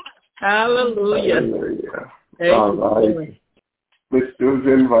Hallelujah. Hallelujah. All right. Miss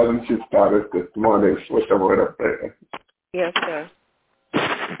Susan, why don't you start us this morning with the word of prayer? Yes, sir.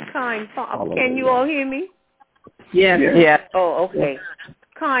 Kind Father, can you all hear me? Yes. Yes. Oh, okay. Yes.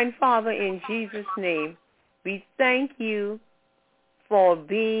 Kind Father, in Jesus' name, we thank you for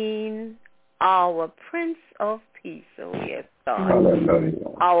being our Prince of Peace. Oh, yes, God. Hallelujah.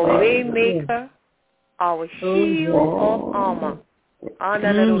 Our Waymaker, our shield of armor. And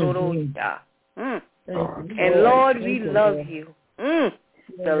Lord, we love you.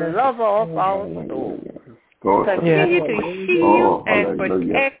 The lover of our soul. Continue to shield and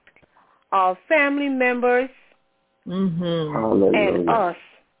protect our family members and us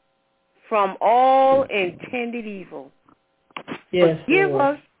from all intended evil. Forgive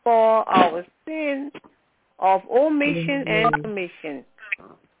us for our sins of omission and commission.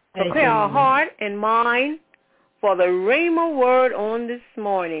 Prepare our heart and mind for the Rhema word on this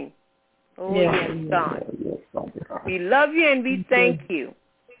morning. Oh, yes, God. We love you and we thank you.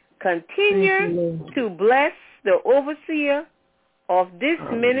 Continue to bless the overseer of this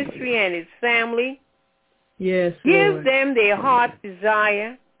ministry and his family. Yes, give Lord. them their heart's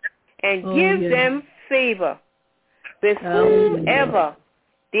desire and give them favor with whomever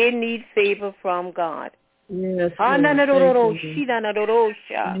they need favor from God. Yes, Father,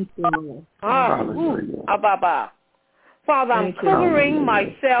 I'm covering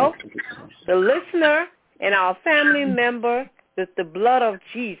myself, the listener, and our family member with the blood of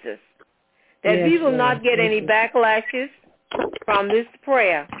Jesus, that we will not get any backlashes from this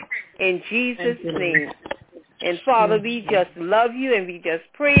prayer in Jesus' name. And Father, we just love you and we just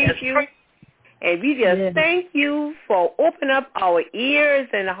praise you. And we just thank you for opening up our ears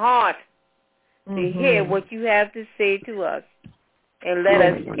and heart to hear what you have to say to us. And let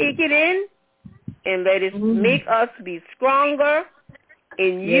us take it in and let it make us be stronger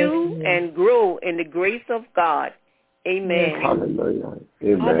in you and grow in the grace of God. Amen. Hallelujah.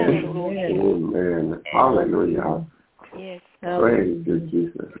 Amen. Amen. Hallelujah. Yes. Praise you,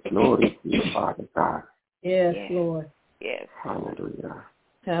 Jesus. Glory to you, Father God. Yes, Lord. Yes. Hallelujah.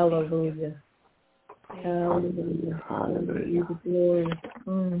 Hallelujah. Hallelujah. Hallelujah. Glory.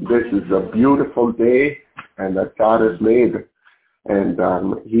 This is a beautiful day, and that God has made. And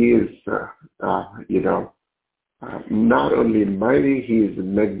he is, not only mighty, he is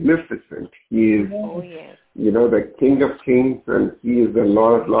magnificent. He is, the King of Kings, and he is the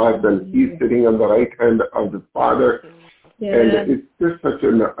Lord of Lords, and he's sitting on the right hand of the Father. And it's just such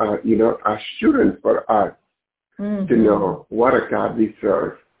an, assurance for us to know what a God we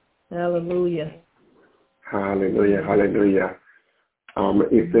serve. Hallelujah. Hallelujah. Hallelujah.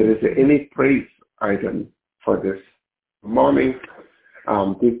 If there is any praise item for this morning,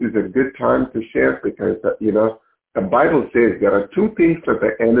 this is a good time to share because, the Bible says there are two things that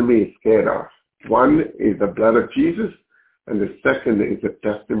the enemy is scared of. One is the blood of Jesus, and the second is the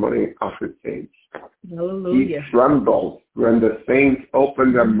testimony of his saints. Hallelujah. He trembles when the saints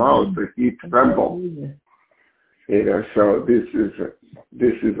open their mouths. He trembles. So this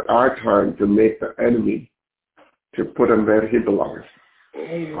is our time to make the enemy to put him where he belongs.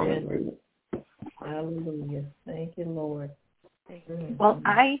 Amen. Hallelujah. Thank you, Lord. Well,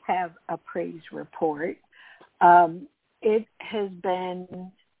 I have a praise report. It has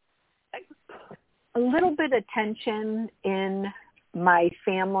been a little bit of tension in my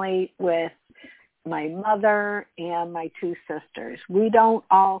family with my mother and my two sisters. We don't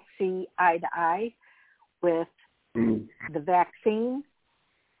all see eye to eye with the vaccine.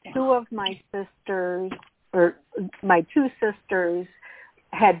 Two of my sisters, or my two sisters,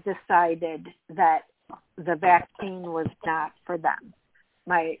 had decided that the vaccine was not for them.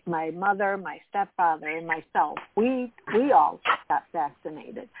 My mother, my stepfather, and myself, we all got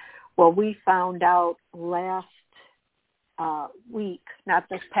vaccinated. Well, we found out last week, not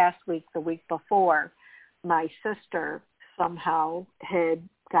this past week, the week before, my sister somehow had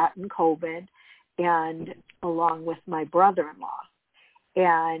gotten COVID, and along with my brother-in-law.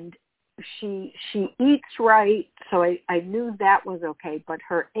 And she eats right, so I knew that was okay, but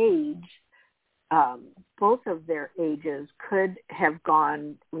her age, both of their ages could have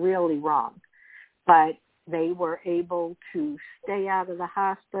gone really wrong. But they were able to stay out of the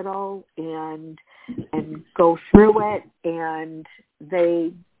hospital and go through it, and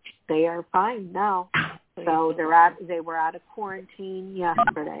they are fine now. So they were out of quarantine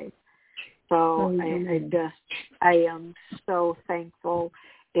yesterday. So I am so thankful.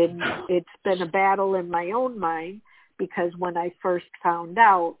 It's been a battle in my own mind, because when I first found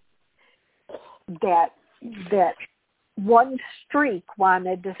out that one streak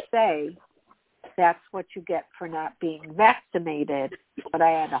wanted to say that's what you get for not being vaccinated. But I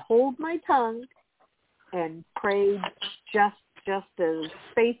had to hold my tongue and prayed just as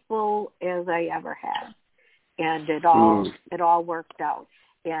faithful as I ever had. And it all worked out.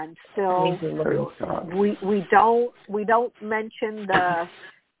 And still we don't mention the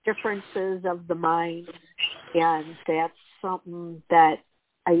differences of the mind, and that's something that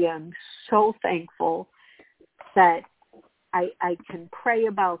I am so thankful that I can pray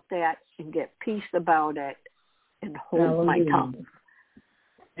about that and get peace about it and hold my tongue.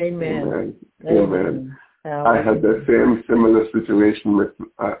 Amen. Amen. I had the similar situation with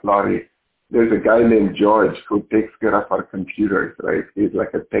Laurie. There's a guy named George who takes care of our computers, right? He's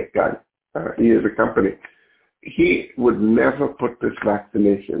like a tech guy. He has a company. He would never put this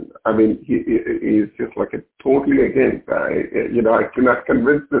vaccination. I mean, he's just like a totally against. I cannot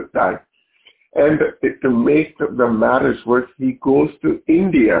convince this guy. And to make the matters worse, he goes to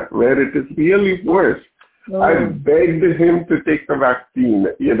India, where it is really worse. I begged him to take the vaccine,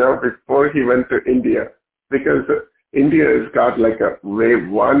 before he went to India, because India has got like a wave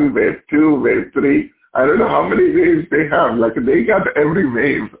 1, wave 2, wave 3. I don't know how many waves they have. Like they got every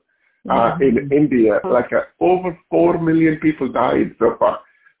wave in India. Like over 4 million people died so far.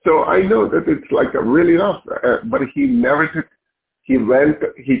 So I know that it's like a really rough, but he never took. He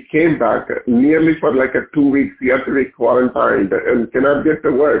came back nearly for like 2 weeks. He had to be quarantined and cannot get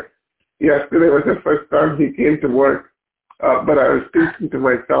to work. Yesterday was the first time he came to work. But I was thinking to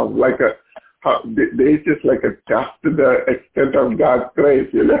myself, they just like a test to the extent of God's grace,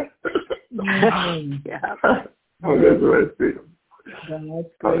 Yeah. Oh, that's mercy. God's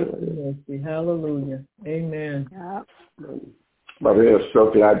grace and mercy. Hallelujah. Amen. Yeah. But we are so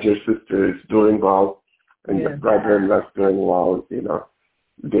glad your sister is doing well and your brother-in-law is doing well.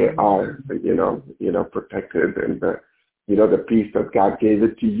 They are, protected, and the peace that God gave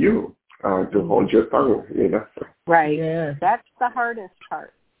it to you to hold your tongue. Right. Yeah. That's the hardest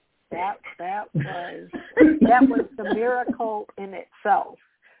part. That was the miracle in itself.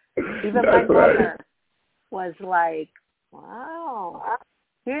 Even my mother was like, "Wow,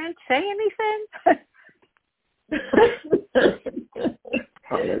 you didn't say anything."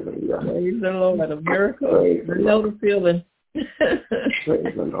 Hallelujah. Praise the Lord. A miracle. I know the feeling.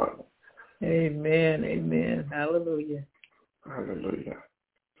 Praise the Lord. Amen. Amen. Hallelujah. Hallelujah.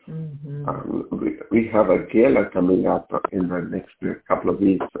 Mm-hmm. We have a gala coming up in the next couple of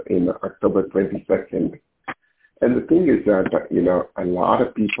weeks in October 22nd. And the thing is that, a lot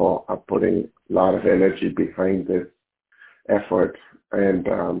of people are putting a lot of energy behind this effort. And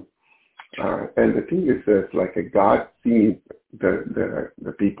the thing is this, like God sees the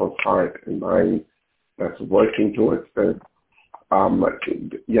people's heart and mind that's working towards this.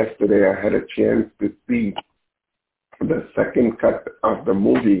 Yesterday I had a chance to see the second cut of the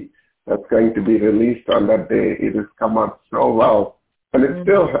movie that's going to be released on that day. It has come out so well. And it's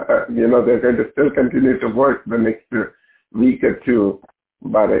still, they're going to still continue to work the next week or two.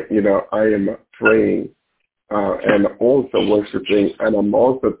 But, I am praying and also worshiping, and I'm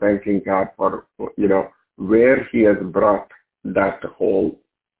also thanking God for, where he has brought that whole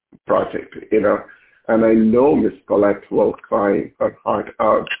project, And I know Miss Colette will cry her heart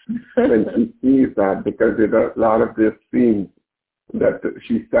out when she sees that, because a lot of this scenes that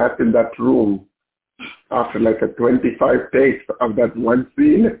she sat in that room after like a 25 takes of that one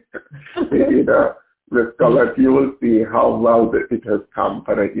scene. Miss Colette, you will see how well it has come.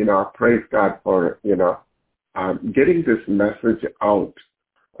 But, I praise God for, getting this message out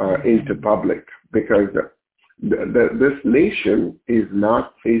into public, because this nation is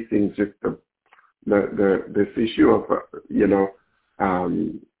not facing just this issue of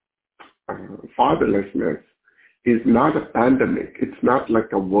fatherlessness. Is not a pandemic. It's not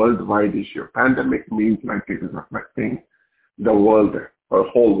like a worldwide issue. Pandemic means like it is affecting the world or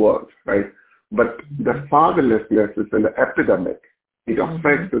whole world, right? But the fatherlessness is an epidemic. It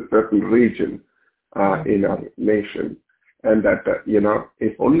affects a certain region in our nation. And that,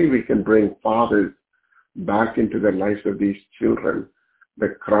 if only we can bring fathers back into the lives of these children,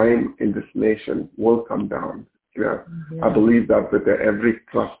 the crime in this nation will come down. I believe that with every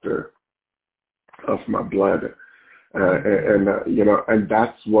cluster of my blood. And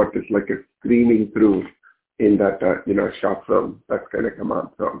that's what is like a screaming through in that, short film that's going to come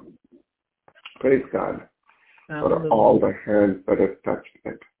out. So praise God for all the hands that have touched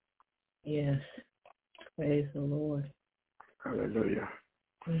it. Yes. Praise the Lord. Hallelujah.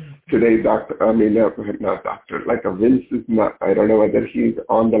 Today, not doctor, like a Vince is not, I don't know whether he's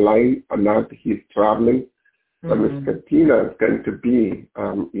on the line or not. He's traveling. But Miss Katina is going to be,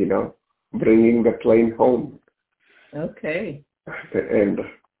 bringing the plane home. Okay. At the end,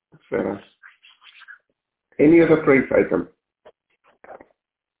 Sarah. Any other praise item?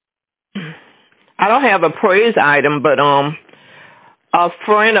 I don't have a praise item, but a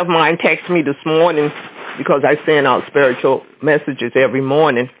friend of mine texted me this morning because I send out spiritual messages every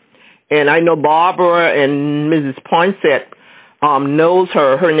morning. And I know Barbara and Mrs. Poinsett knows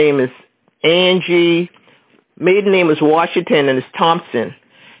her. Her name is Angie. Maiden name is Washington and it's Thompson.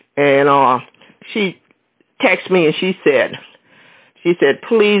 And she texted me and she said,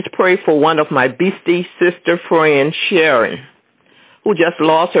 please pray for one of my beastie sister friends, Sharon, who just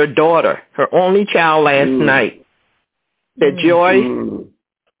lost her daughter, her only child last night. That Joy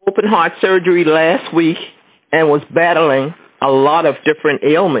open heart surgery last week and was battling a lot of different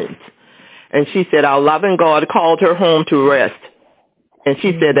ailments. And she said our loving God called her home to rest. And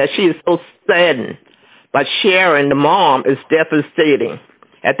she said that she is so saddened. But Sharon, the mom, is devastating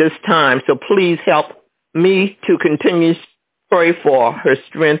at this time. So please help me to continue to pray for her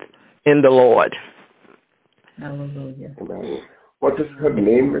strength in the Lord. Hallelujah. What is her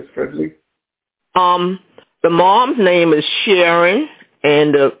name, Miss Fredley? The mom's name is Sharon,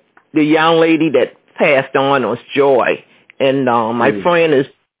 and the young lady that passed on was Joy. And my friend is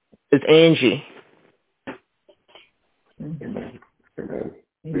Angie. Amen. Amen.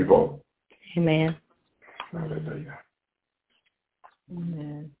 People. Amen. Hallelujah.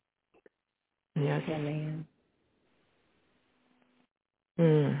 Amen. Yes. Amen.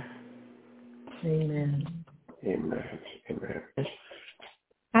 Mm. Amen. Amen. Amen.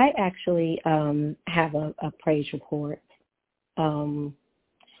 I actually have a praise report.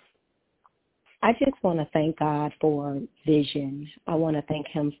 I just want to thank God for vision. I want to thank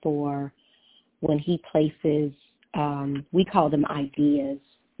him for when he places, we call them ideas,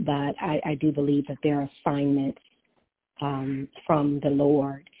 but I do believe that they're assignments from the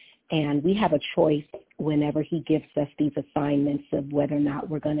Lord. And we have a choice whenever he gives us these assignments of whether or not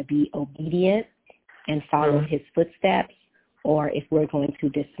we're going to be obedient and follow his footsteps, or if we're going to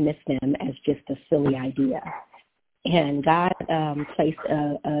dismiss them as just a silly idea. And God placed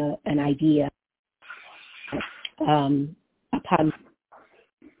an idea upon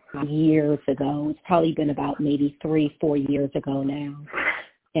years ago. It's probably been about maybe 3-4 years ago now.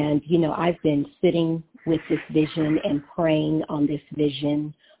 And, you know, I've been sitting with this vision and praying on this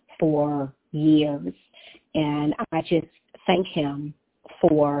vision for years. And I just thank him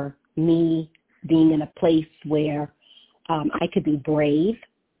for me being in a place where I could be brave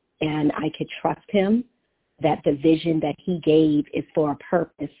and I could trust him that the vision that he gave is for a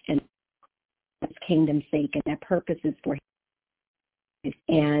purpose and his kingdom's sake, and that purpose is for him.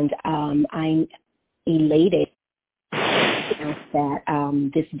 And I'm elated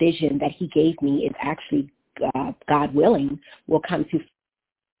that this vision that he gave me is actually, God willing, will come to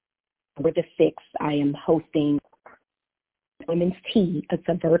October the 6th. I am hosting Women's Tea. It's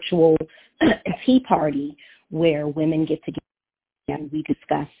a virtual tea party where women get together and we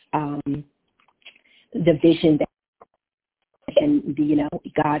discuss the vision that, and, you know,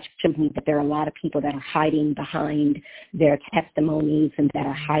 God showed me that there are a lot of people that are hiding behind their testimonies and that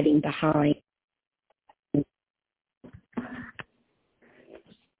are hiding behind.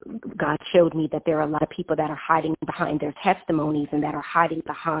 God showed me that there are a lot of people that are hiding behind their testimonies and that are hiding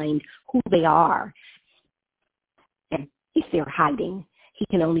behind who they are. And if they're hiding, he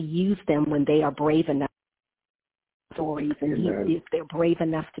can only use them when they are brave enough. Stories, and if they're brave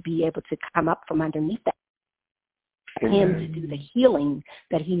enough to be able to come up from underneath that, him to do the healing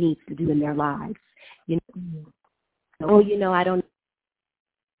that he needs to do in their lives. You know, I don't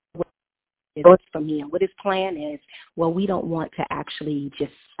know what from him, what his plan is. Well, we don't want to actually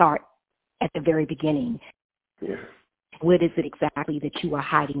just start at the very beginning. Yeah. What is it exactly that you are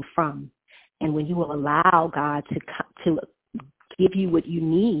hiding from? And when you will allow God to give you what you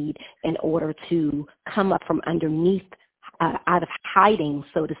need in order to come up from underneath, out of hiding,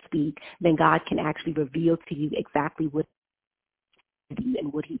 so to speak, then God can actually reveal to you exactly what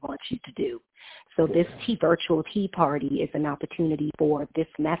and what he wants you to do. So this virtual tea party is an opportunity for this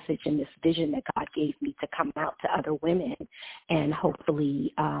message and this vision that God gave me to come out to other women and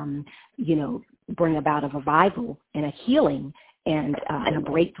hopefully, bring about a revival and a healing and a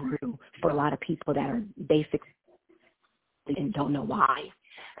breakthrough for a lot of people that are basically and don't know why.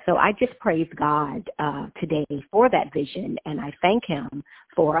 So I just praise God today for that vision, and I thank him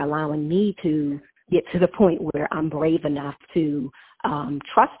for allowing me to get to the point where I'm brave enough to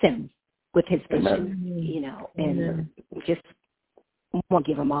trust him with his vision, and just want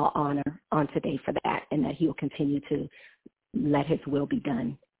to give him all honor on today for that, and that he'll continue to let his will be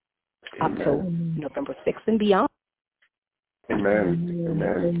done up till November 6th and beyond. Amen.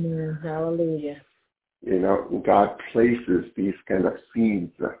 Amen. Amen. Hallelujah. You know, God places these kind of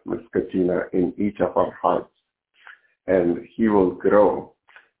seeds, Ms. Katina, in each of our hearts. and he will grow.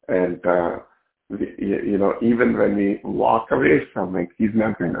 And, even when we walk away from it, he's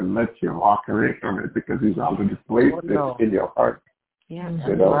not going to let you walk away from it because he's already placed it in your heart. Yeah,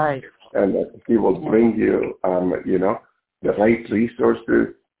 right. And that he will bring you, the right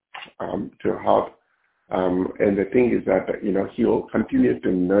resources to help. And the thing is that, he will continue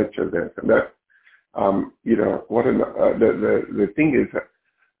to nurture this. And that, the thing is that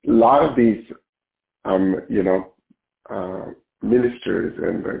a lot of these, ministers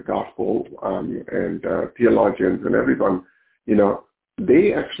and the gospel and theologians and everyone,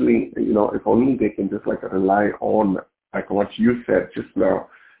 they actually, if only they can just like rely on like what you said just now,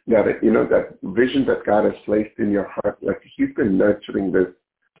 that, that vision that God has placed in your heart, like he's been nurturing this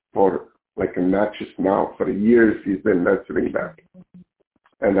for like not just now, for years he's been nurturing that.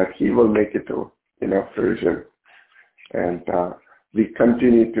 And that he will make it to, fruition. And we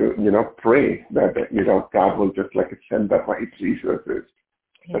continue to, pray that, God will just like send the right resources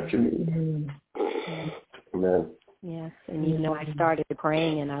that you need. Amen. Yes, and I started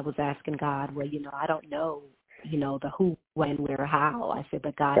praying and I was asking God, well, I don't know, the who, when, where, how. I said,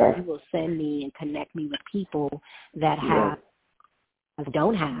 but God, you will send me and connect me with people that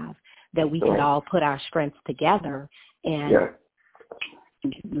don't have, that we can all put our strengths together and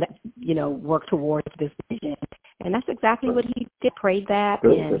work towards this vision. And that's exactly what he did. Prayed that,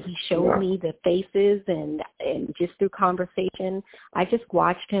 and he showed me the faces, and just through conversation, I just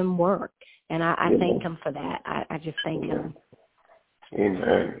watched him work, and I thank him for that. I just thank him.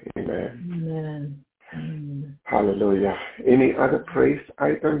 Amen. Amen. Amen. Hallelujah. Any other prayer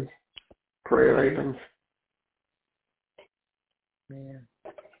items? Yeah.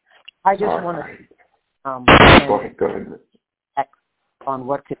 I just want to go ahead. On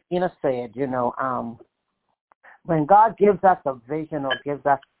what Katina said, when God gives us a vision or gives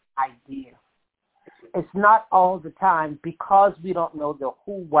us an idea, it's not all the time because we don't know the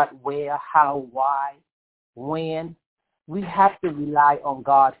who, what, where, how, why, when. We have to rely on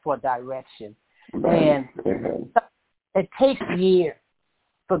God for direction. And it takes years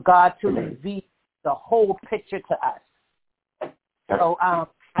for God to reveal the whole picture to us. So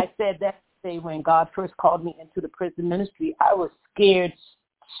I said that day when God first called me into the prison ministry, I was scared.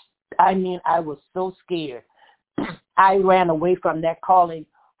 I was so scared. I ran away from that calling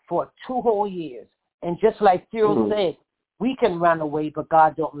for 2 whole years. And just like Cyril said, we can run away, but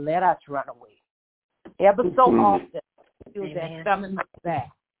God don't let us run away. Ever so often, I feel that thumb in my back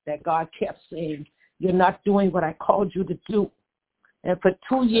that God kept saying, you're not doing what I called you to do. And for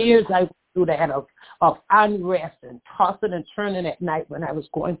 2 years, I went through that of unrest and tossing and turning at night when I was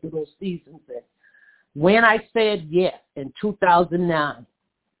going through those seasons. And when I said yes in 2009,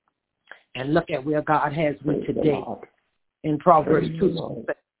 and look at where God has me today in Proverbs 2.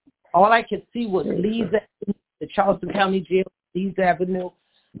 All I could see was Lee's Avenue, the Charleston County Jail, Lee's Avenue,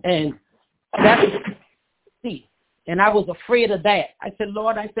 and that's what I see. And I was afraid of that. I said,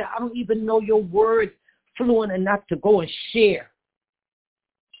 Lord, I don't even know your word fluent enough to go and share.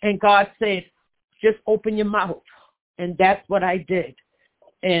 And God said, just open your mouth. And that's what I did.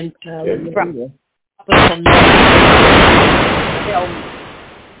 And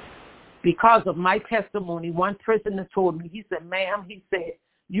because of my testimony, one prisoner told me, he said, ma'am, he said,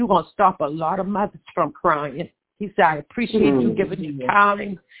 you're going to stop a lot of mothers from crying. He said, I appreciate you giving me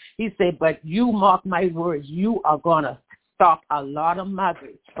time. He said, but you mark my words, you are going to stop a lot of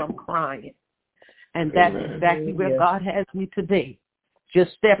mothers from crying. And that's exactly where God has me today.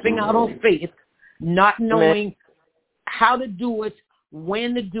 Just stepping out on faith, not knowing how to do it,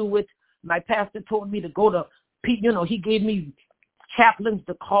 when to do it. My pastor told me to go to, he gave me chaplains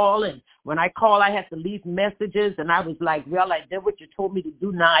to call, and when I call, I had to leave messages, and I was like, well, I did what you told me to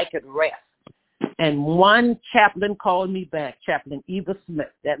do, now I could rest. And one chaplain called me back, Chaplain Eva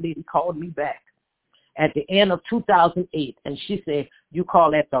Smith. That lady called me back at the end of 2008, and she said, you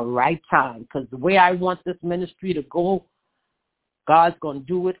call at the right time, because the way I want this ministry to go, God's going to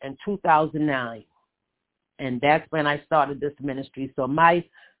do it in 2009. And that's when I started this ministry. So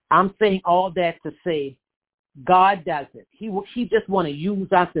I'm saying all that to say, God does it. He just want to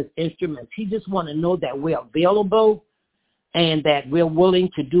use us as instruments. He just want to know that we're available and that we're willing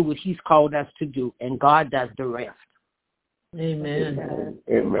to do what he's called us to do. And God does the rest. Amen.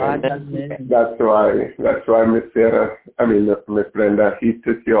 Amen. That's why Miss Brenda, he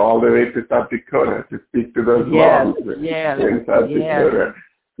took you all the way to South Dakota to speak to those moms in South Dakota.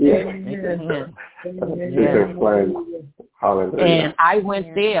 Hallelujah. And I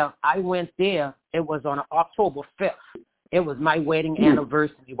went there. It was on October 5th. It was my wedding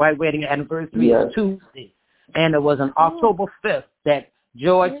anniversary. My wedding anniversary is Tuesday. And it was on October 5th that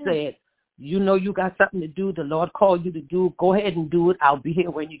George said, You know you got something to do. The Lord called you to do. Go ahead and do it. I'll be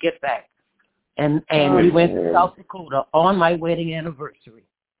here when you get back. And we went to South Dakota on my wedding anniversary.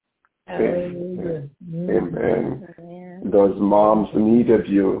 Amen. Amen. Those moms needed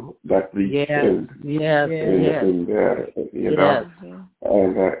you that weekend. Yes. In there, you know.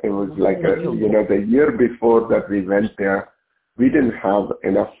 And it was like, the year before that we went there, we didn't have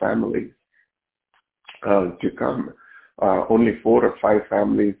enough families to come. Only 4 or 5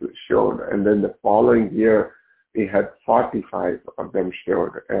 families showed. And then the following year, we had 45 of them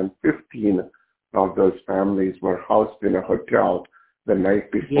showed. And 15 of those families were housed in a hotel the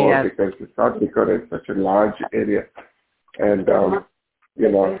night before because South Dakota is such a large area. And,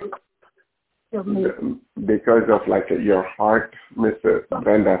 because of your heart, Mrs.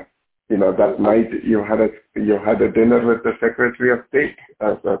 Brenda, that night you had a dinner with the Secretary of State.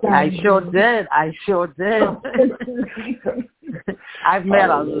 I sure did. I've met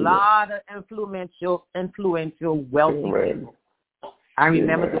a lot of influential, wealthy people. I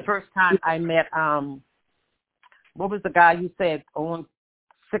remember the first time I met, what was the guy you said owned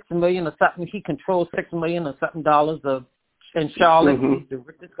 $6 million or something? He controls $6 million or something dollars in Charlotte. He's the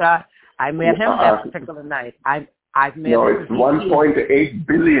richest guy. I met him that particular night. I've met. No, it's 1.8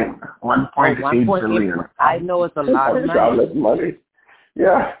 billion. 1.8 billion. I know it's a lot of money. Charlotte money.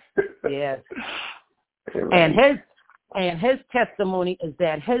 Yeah. Yes. And his testimony is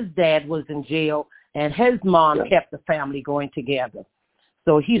that his dad was in jail and his mom kept the family going together.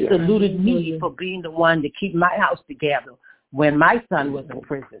 So he saluted me for being the one to keep my house together when my son was in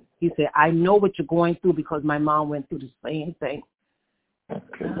prison. He said, I know what you're going through because my mom went through the same thing.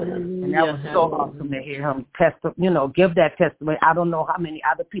 And that was so awesome to hear him give that testimony. I don't know how many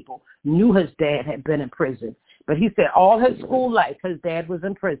other people knew his dad had been in prison. But he said all his school life, his dad was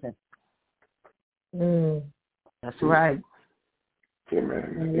in prison. That's right.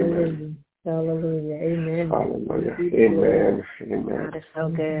 Amen. Hallelujah. Amen. Hallelujah. Amen. God is so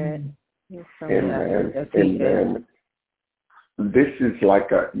good. He's so Amen. good. Amen. This is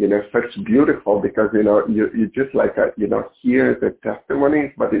such beautiful because, you just hear the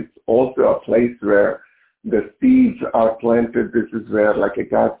testimonies, but it's also a place where the seeds are planted. This is where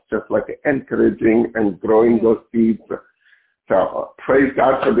God's just encouraging and growing those seeds. So praise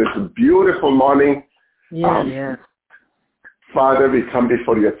God for this beautiful morning. Yes. Father, we come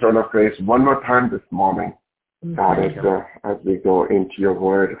before your throne of grace one more time this morning. God, as we go into your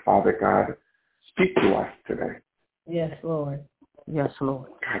word, Father God, speak to us today. Yes, Lord. Yes, Lord.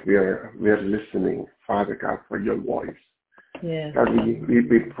 God, we are listening, Father God, for your voice. Yes. God,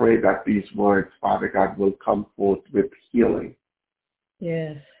 we pray that these words, Father God, will come forth with healing.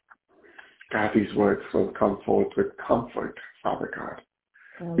 Yes. God, these words will come forth with comfort, Father God.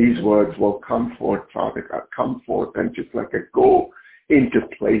 These words will come forth, Father God, come forth and just go into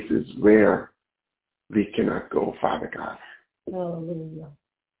places where we cannot go, Father God. Hallelujah.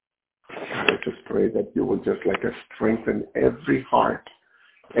 God, I just pray that you will just strengthen every heart,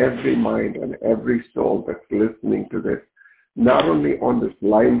 every mind, and every soul that's listening to this, not only on this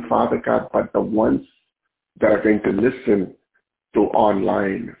line, Father God, but the ones that are going to listen to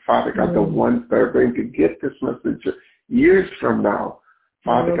online, Father God, the ones that are going to get this message years from now.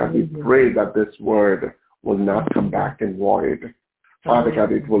 Father God, we pray that this word will not come back in void. Father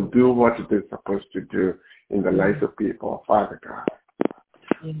God, it will do what it is supposed to do in the lives of people. Father God,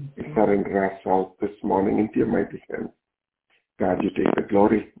 we surrender ourselves this morning into your mighty hands. God, you take the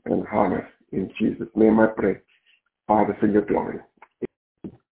glory and honor. In Jesus' name I pray. Father, for your glory.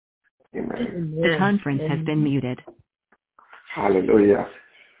 Amen. The conference has been muted. Hallelujah.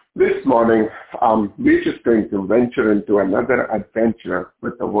 This morning, we're just going to venture into another adventure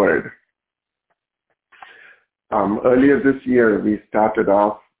with the Word. Earlier this year, we started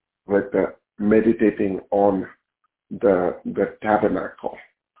off with meditating on the tabernacle.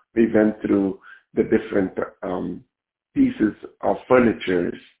 We went through the different pieces of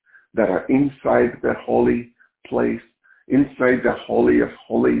furniture that are inside the holy place, inside the Holy of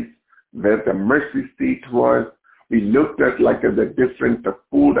Holies, where the mercy seat was. We looked at the different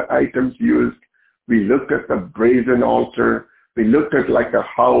food items used. We looked at the brazen altar. We looked at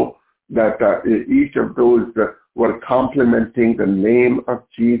how that each of those were complementing the name of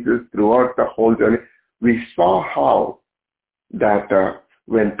Jesus throughout the whole journey. We saw how that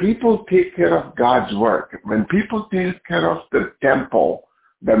when people take care of God's work, when people take care of the temple,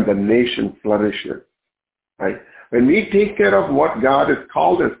 then the nation flourishes. Right? When we take care of what God has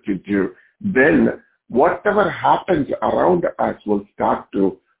called us to do, then whatever happens around us will start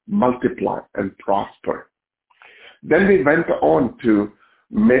to multiply and prosper. Then we went on to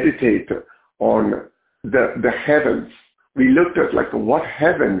meditate on the heavens, we looked at like what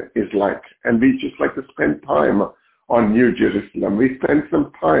heaven is like, and we just like to spend time on New Jerusalem. We spent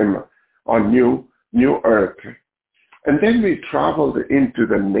some time on New Earth. And then we traveled into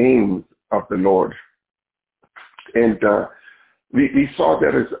the names of the Lord. And we saw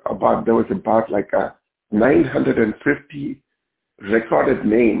there was about like 950 recorded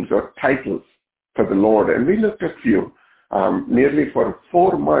names or titles for the Lord. And we looked at few. Nearly for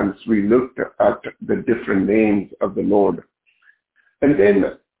 4 months, we looked at the different names of the Lord. And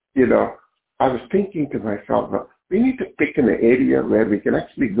then, I was thinking to myself, we need to pick an area where we can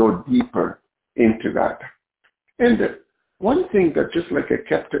actually go deeper into that. And one thing that just like I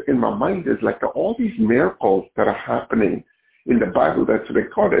kept in my mind is like all these miracles that are happening in the Bible that's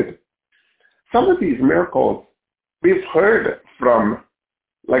recorded. Some of these miracles we've heard from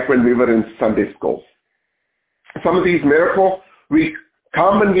like when we were in Sunday school. Some of these miracles we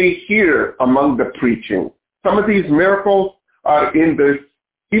commonly hear among the preaching. Some of these miracles are in this,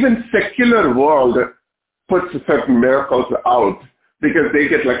 even secular world puts certain miracles out because they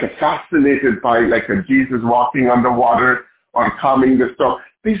get like fascinated by like a Jesus walking on the water or calming the storm.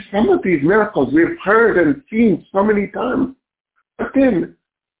 Some of these miracles we've heard and seen so many times. But then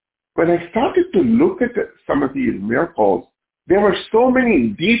when I started to look at some of these miracles, there were so many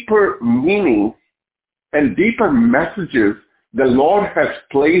deeper meanings and deeper messages the Lord has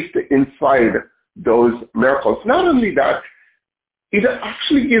placed inside those miracles. Not only that, it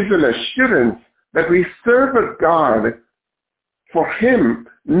actually gives an assurance that we serve a God. For him,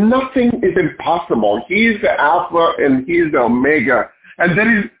 nothing is impossible. He is the Alpha and he is the Omega. And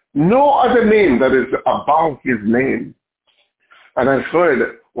there is no other name that is above his name. And I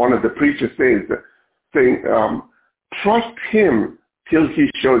heard one of the preachers saying, trust him till he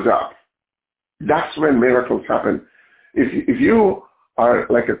shows up. That's when miracles happen. If you are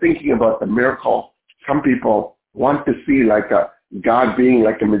like thinking about a miracle, some people want to see like a God being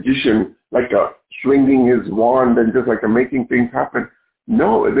like a magician, like swinging his wand and just like making things happen.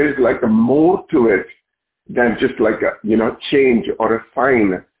 No, there's like a more to it than just like a change or a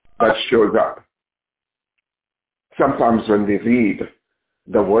sign that shows up. Sometimes when we read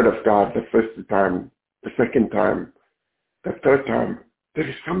the Word of God the first time, the second time, the third time, there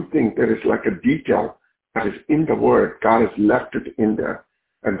is like a detail that is in the Word. God has left it in there,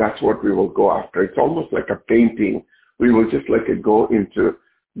 and that's what we will go after. It's almost like a painting. We will just like go into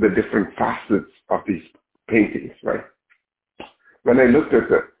the different facets of these paintings, right? When I looked at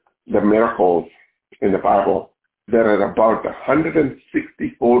the miracles in the Bible, there are about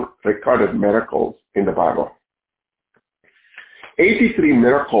 164 recorded miracles in the Bible. 83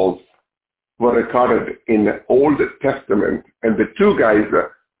 miracles were recorded in the Old Testament, and the two guys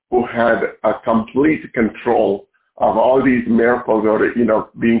who had a complete control of all these miracles or,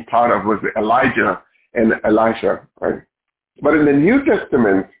 being part of was Elijah and Elisha, right? But in the New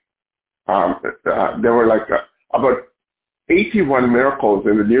Testament, there were like about 81 miracles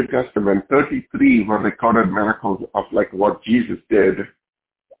in the New Testament. 33 were recorded miracles of like what Jesus did.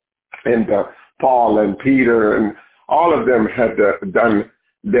 And Paul and Peter and all of them had done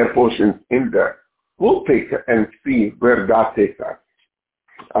their portions in there. We'll take and see where God takes us,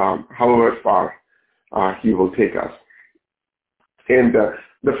 however far he will take us. And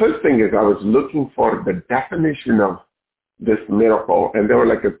the first thing is I was looking for the definition of this miracle, and there were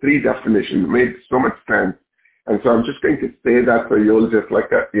like 3 definitions, made so much sense. And so I'm just going to say that so you'll just like,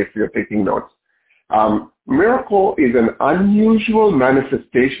 if you're taking notes. Miracle is an unusual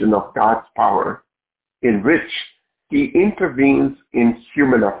manifestation of God's power in which he intervenes in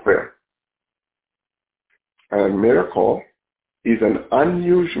human affairs. A miracle is an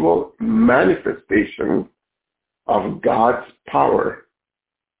unusual manifestation of God's power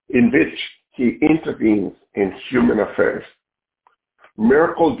in which he intervenes in human affairs.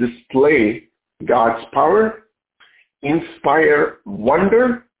 Miracles display God's power, inspire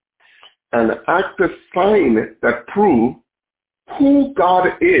wonder, and act as signs that prove who God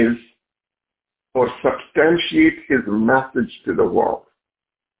is or substantiate his message to the world.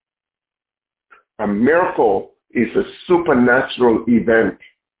 A miracle is a supernatural event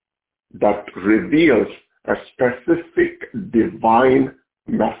that reveals a specific divine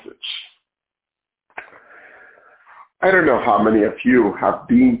message. I don't know how many of you have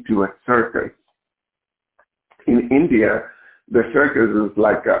been to a circus. In India, the circus is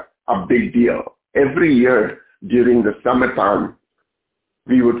like a big deal. Every year during the summertime,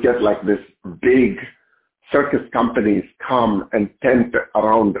 we would get like this big circus companies come and tent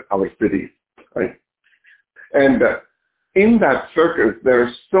around our cities, right? And in that circus, there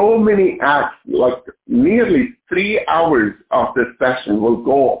are so many acts, like nearly 3 hours of this session will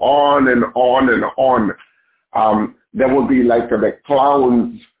go on and on and on. There will be like the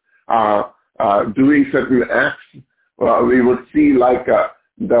clowns doing certain acts. We would see like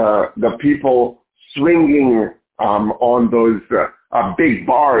the people swinging on those big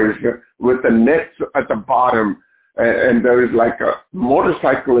bars with the nets at the bottom. And there is like a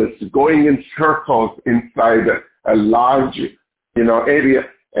motorcyclist going in circles inside a large, area.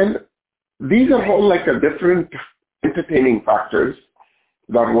 And these are all like a different entertaining factors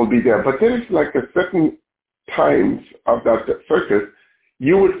that will be there. But there is like a certain times of that circus,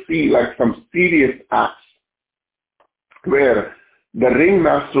 you would see like some serious acts where the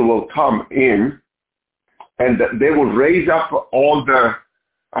ringmaster will come in and they will raise up all the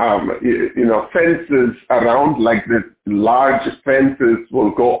fences around, like this large fences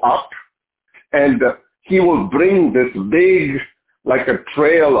will go up, and he will bring this big, like a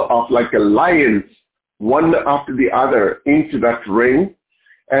trail of like a lions, one after the other, into that ring,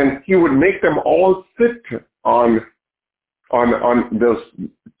 and he would make them all sit on those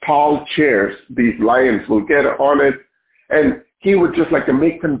tall chairs. These lions will get on it, and he would just like to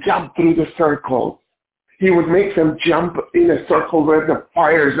make them jump through the circles. He would make them jump in a circle where the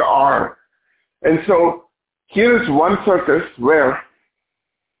fires are. And so here's one circus where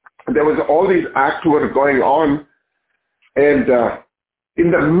there was all these acts were going on, and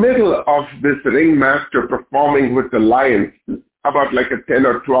in the middle of this ringmaster performing with the lions, about like 10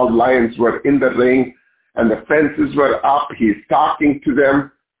 or 12 lions were in the ring, and the fences were up. He's talking to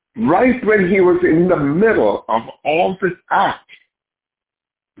them. Right when he was in the middle of all this act,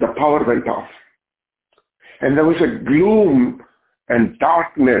 the power went off. And there was a gloom and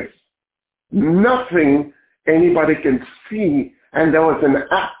darkness, nothing anybody can see, and there was an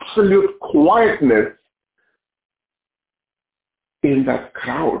absolute quietness in that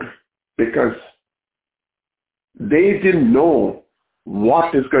crowd because they didn't know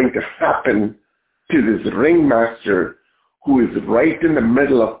what is going to happen to this ringmaster who is right in the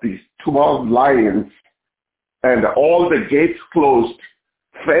middle of these 12 lions and all the gates closed,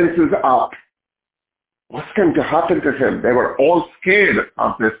 fences up. What's going to happen to him? They were all scared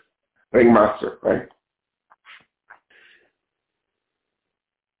of this ringmaster, right?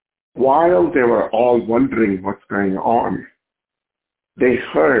 While they were all wondering what's going on, they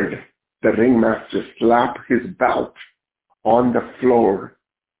heard the ringmaster slap his belt on the floor,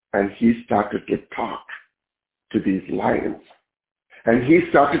 and he started to talk to these lions. And he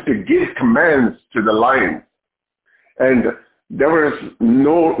started to give commands to the lions. And there was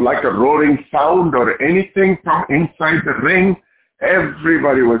no like a roaring sound or anything from inside the ring.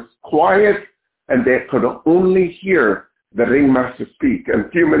 Everybody was quiet, and they could only hear the ringmaster speak. And a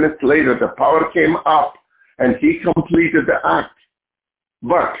few minutes later, the power came up, and he completed the act.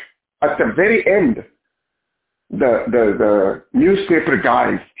 But at the very end, the newspaper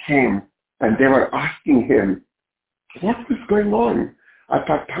guys came, and they were asking him, what was going on at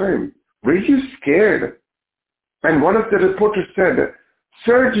that time? Were you scared? And one of the reporters said,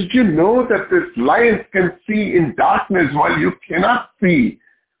 sir, did you know that this lions can see in darkness while you cannot see?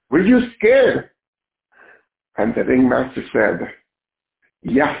 Were you scared? And the ringmaster said,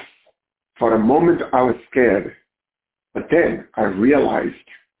 yes, for a moment I was scared. But then I realized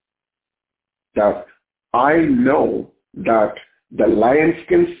that I know that the lions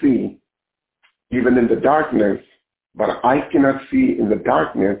can see even in the darkness, but I cannot see in the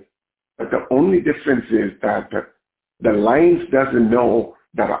darkness. But the only difference is that the lions doesn't know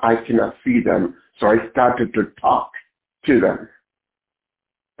that I cannot see them. So I started to talk to them.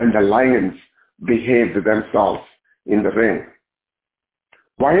 And the lions behaved themselves in the ring.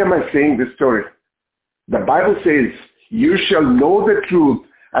 Why am I saying this story? The Bible says, you shall know the truth,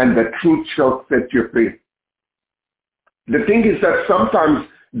 and the truth shall set you free. The thing is that sometimes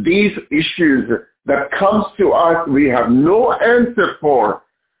these issues that comes to us, we have no answer for,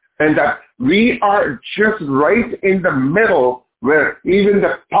 and that we are just right in the middle where even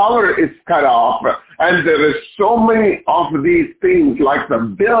the power is cut off, and there is so many of these things like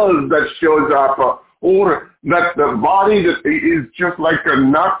the bills that shows up, or that the body that is just like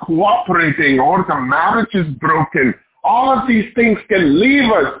not cooperating, or the marriage is broken. All of these things can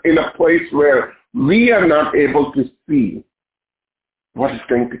leave us in a place where we are not able to see what is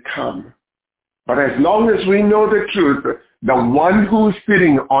going to come. But as long as we know the truth, the one who is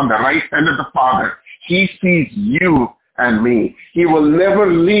sitting on the right hand of the Father, he sees you and me. He will never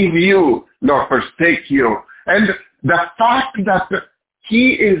leave you nor forsake you. And the fact that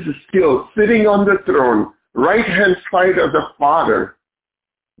he is still sitting on the throne, right-hand side of the Father,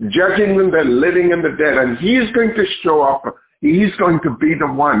 judging the living and the dead, and he is going to show up. He's going to be the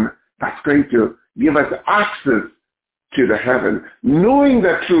one that's going to give us access to the heaven. Knowing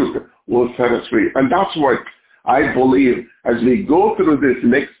the truth will set us free. And that's what I believe as we go through this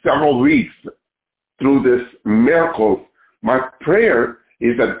next several weeks, through this miracle, my prayer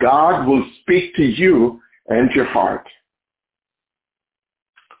is that God will speak to you and your heart.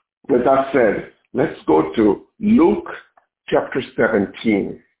 With that said, let's go to Luke chapter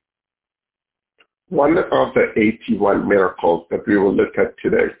 17. One of the 81 miracles that we will look at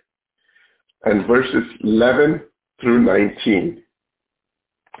today, and verses 11 through 19.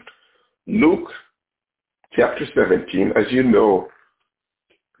 Luke chapter 17, as you know,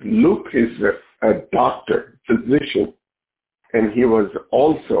 Luke is a doctor, physician, and he was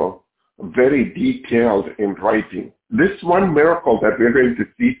also very detailed in writing. This one miracle that we're going to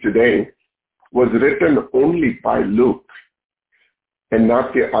see today was written only by Luke and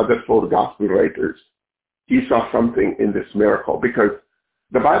not the other four gospel writers. He saw something in this miracle because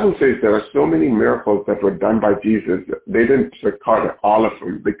the Bible says there are so many miracles that were done by Jesus. They didn't record all of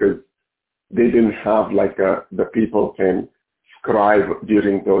them because they didn't have like the people can scribe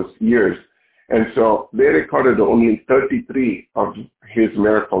during those years. And so they recorded only 33 of his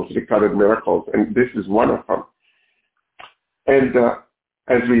miracles, recorded miracles, and this is one of them. And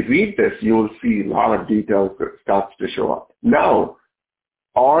as we read this, you will see a lot of details that starts to show up. Now,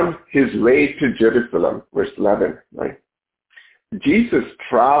 on his way to Jerusalem, verse 11, right? Jesus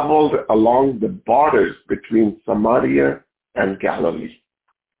traveled along the borders between Samaria and Galilee.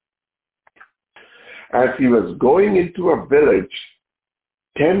 As he was going into a village,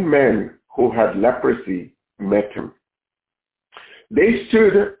 10 men who had leprosy met him. They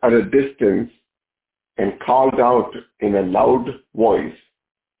stood at a distance and called out in a loud voice,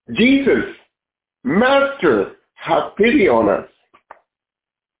 "Jesus, Master, have pity on us."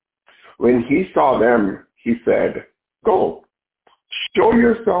 When he saw them, he said, "Go, show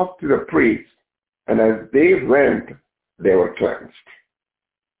yourself to the priest." And as they went, they were cleansed.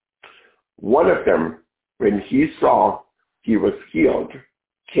 One of them, when he saw he was healed,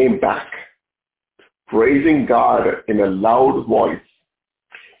 came back, praising God in a loud voice.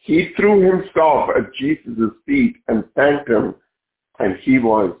 He threw himself at Jesus' feet and thanked him, and he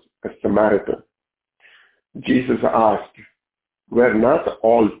was a Samaritan. Jesus asked, "Were not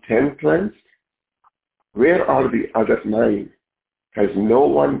all 10 cleansed? Where are the other 9? Has no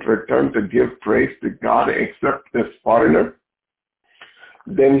one returned to give praise to God except this foreigner?"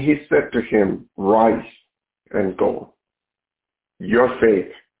 Then he said to him, "Rise and go. Your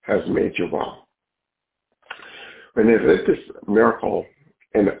faith has made you well." When I read this miracle,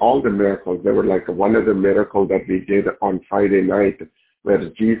 and all the miracles, they were like one of the miracles that we did on Friday night where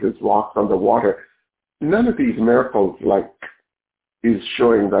Jesus walks on the water. None of these miracles is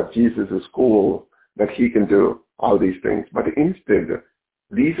showing that Jesus is cool, that he can do all these things. But instead,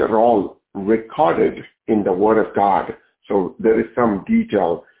 these are all recorded in the Word of God. So there is some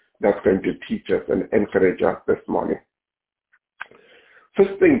detail that's going to teach us and encourage us this morning.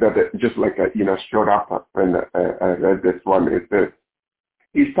 First thing that just showed up when I read this one is this.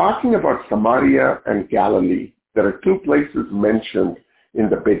 He's talking about Samaria and Galilee. There are 2 places mentioned in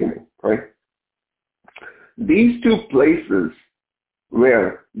the beginning, right? These 2 places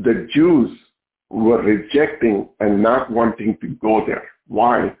where the Jews were rejecting and not wanting to go there.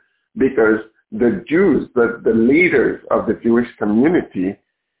 Why? Because the Jews, the leaders of the Jewish community,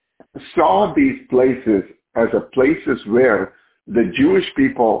 saw these places as places where the Jewish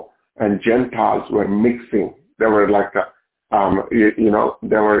people and Gentiles were mixing. They were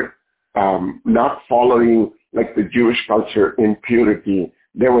they were not following like the Jewish culture in purity.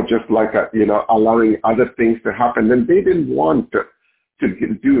 They were just allowing other things to happen. And they didn't want to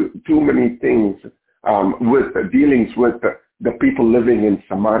do too many things with dealings with the people living in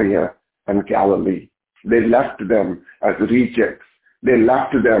Samaria and Galilee. They left them as rejects. They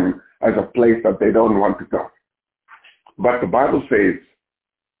left them as a place that they don't want to go. But the Bible says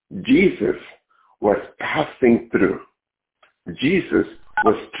Jesus was passing through. Jesus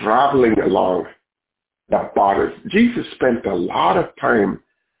was traveling along the borders. Jesus spent a lot of time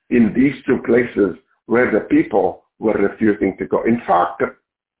in these 2 places where the people were refusing to go. In fact,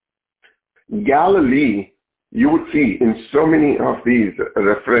 Galilee, you would see in so many of these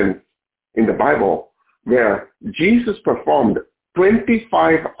references in the Bible where Jesus performed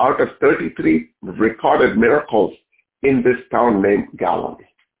 25 out of 33 recorded miracles in this town named Galilee.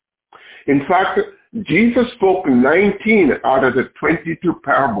 In fact, Jesus spoke 19 out of the 22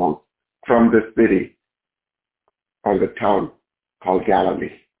 parables from this city or the town called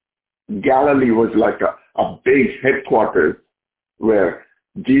Galilee. Galilee was like a base headquarters where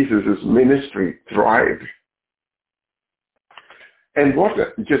Jesus' ministry thrived. And what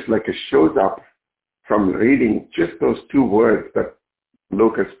just shows up from reading just those 2 words that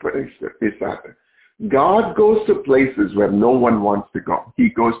Lucas put is that God goes to places where no one wants to go. He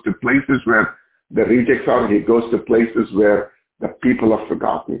goes to places where the rejects are. He goes to places where the people are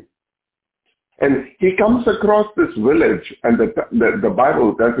forgotten. And he comes across this village, and the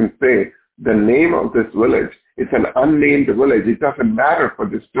Bible doesn't say the name of this village. It's an unnamed village. It doesn't matter for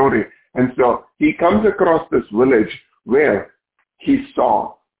the story. And so he comes across this village where he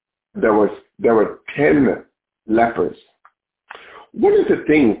saw there were 10 lepers. One of the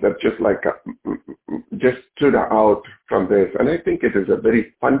things that just stood out from this, and I think it is a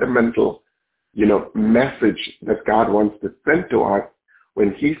very fundamental, message that God wants to send to us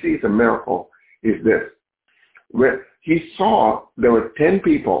when he sees a miracle, is this. Where he saw there were 10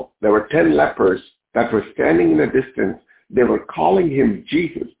 people, there were 10 lepers that were standing in a distance. They were calling him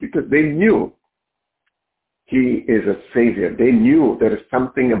Jesus because they knew he is a savior. They knew there is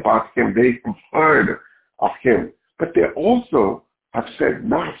something about him. They have heard of him. But they also have said,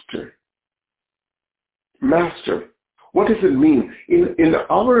 Master. Master. What does it mean? In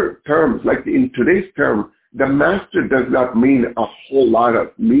our terms, like in today's term, the master does not mean a whole lot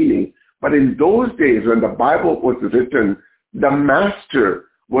of meaning. But in those days when the Bible was written, the master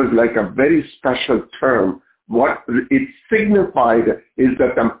was like a very special term. What it signified is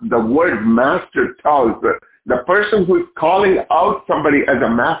that the word master tells that the person who is calling out somebody as a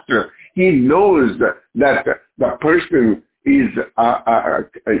master, he knows that the person is,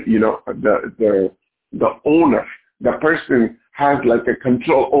 the owner. The person has like a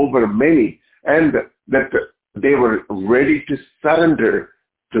control over many, and that they were ready to surrender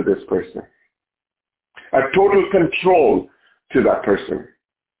to this person. A total control to that person.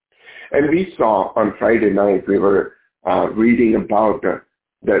 And we saw on Friday night, we were reading about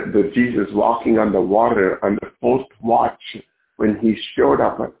the Jesus walking on the water on the fourth watch when he showed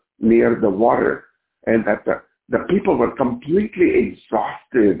up near the water, and that the people were completely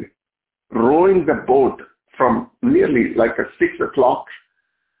exhausted, rowing the boat from nearly like a 6 o'clock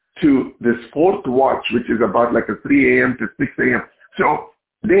to this fourth watch, which is about like a 3 a.m. to 6 a.m. So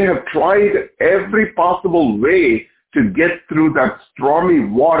they have tried every possible way to get through that stormy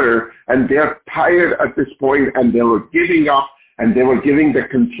water, and they are tired at this point, and they were giving up, and they were giving the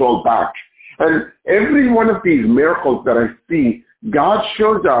control back. And every one of these miracles that I see, God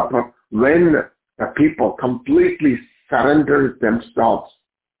shows up when the people completely surrender themselves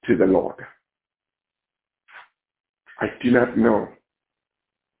to the Lord. I do not know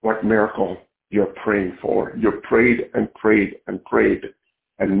what miracle you're praying for. You prayed and prayed and prayed,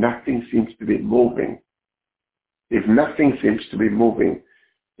 and nothing seems to be moving. If nothing seems to be moving,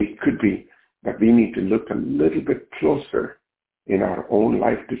 it could be that we need to look a little bit closer in our own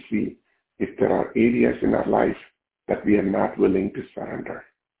life to see if there are areas in our life that we are not willing to surrender.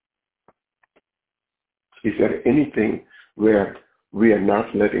 Is there anything where we are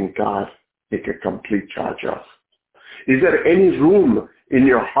not letting God take a complete charge of? Is there any room in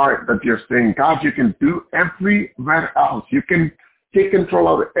your heart that you're saying, God, you can do everywhere else. You can take control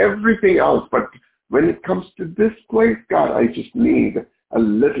of everything else, but when it comes to this place, God, I just need a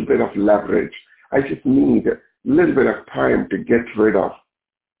little bit of leverage. I just need a little bit of time to get rid of.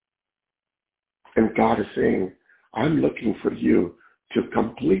 And God is saying, I'm looking for you to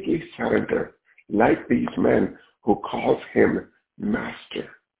completely surrender like these men who calls him Master.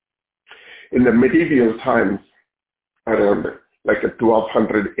 In the medieval times, around like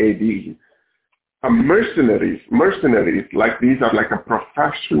 1200 AD, mercenaries, like these are like a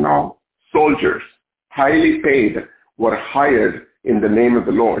professional soldiers, highly paid, were hired in the name of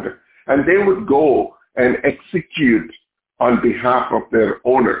the Lord. And they would go and execute on behalf of their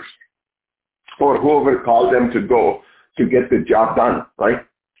owners or whoever called them to go to get the job done, right?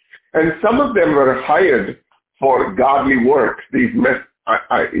 And some of them were hired for godly work. These men,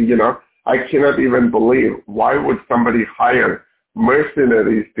 I cannot even believe, why would somebody hire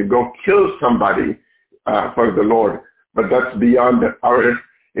mercenaries to go kill somebody for the Lord? But that's beyond our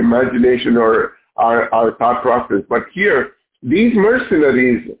imagination or our thought process. But here, these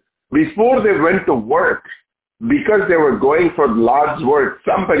mercenaries, before they went to work, because they were going for Lord's work,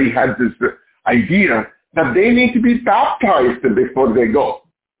 somebody had this idea that they need to be baptized before they go,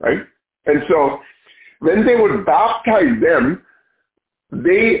 right? And so when they would baptize them,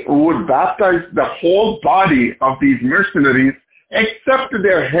 they would baptize the whole body of these mercenaries, except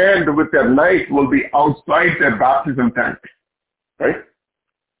their hand with their knife will be outside their baptism tank, right?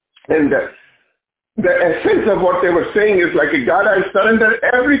 And the essence of what they were saying is like, God, I surrender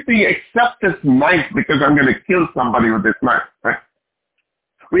everything except this knife because I'm going to kill somebody with this knife, right?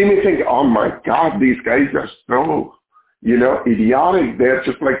 We may think, oh my God, these guys are so, idiotic. They're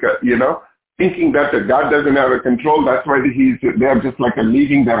just like, thinking that God doesn't have a control. That's why they're just like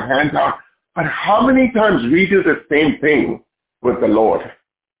leaving their hands out. But how many times we do the same thing with the Lord?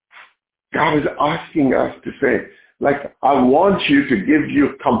 God is asking us to say, like, I want you to give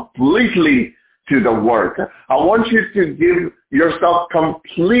you completely to the work. I want you to give yourself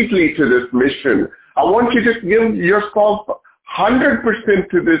completely to this mission. I want you to give yourself 100%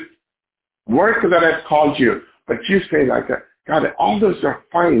 to this work that I've called you. But you say like, God, all those are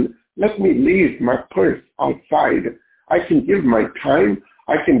fine. Let me leave my purse outside. I can give my time.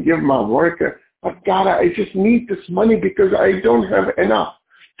 I can give my work. But God, I just need this money because I don't have enough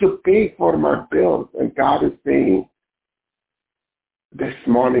to pay for my bills. And God is saying this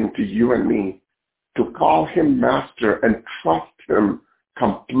morning to you and me to call him master and trust him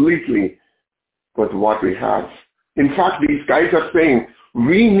completely with what we have. In fact, these guys are saying,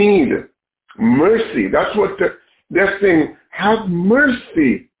 we need mercy. That's what they're saying. Have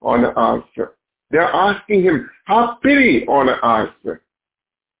mercy on us. They're asking him, have pity on us.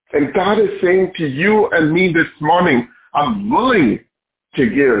 And God is saying to you and me this morning, I'm willing to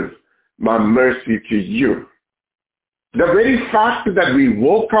give my mercy to you. The very fact that we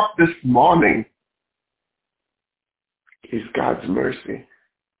woke up this morning is God's mercy.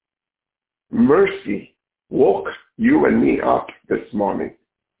 Mercy woke you and me up this morning.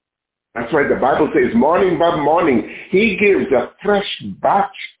 That's why the Bible says morning by morning, he gives a fresh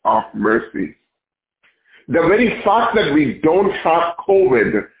batch of mercies. The very fact that we don't have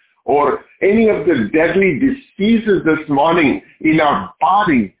COVID or any of the deadly diseases this morning in our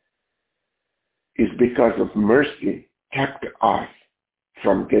body is because of mercy kept us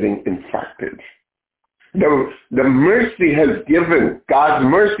from getting infected. The mercy has given, God's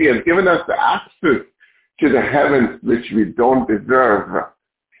mercy has given us the access to the heavens which we don't deserve.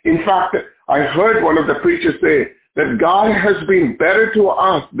 In fact, I heard one of the preachers say that God has been better to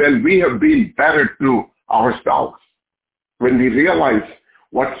us than we have been better to ourselves. When we realize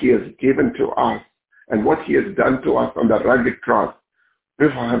what he has given to us and what he has done to us on the rugged cross, we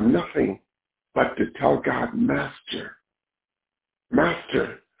will have nothing but to tell God, Master,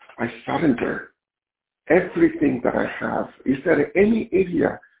 I surrender everything that I have. Is there any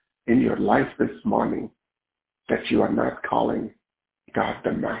area in your life this morning that you are not calling God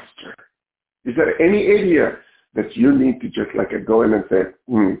the Master? Is there any area that you need to just like go in and say,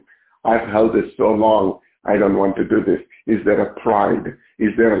 I've held this so long, I don't want to do this? Is there a pride?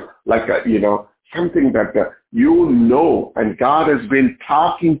 Is there like a, something that you know and God has been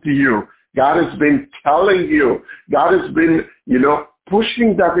talking to you? God has been telling you. God has been,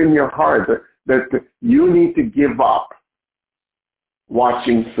 pushing that in your heart that you need to give up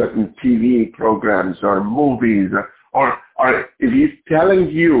watching certain TV programs or movies, or if he's telling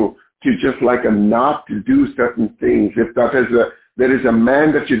you to just like not to do certain things, if there is a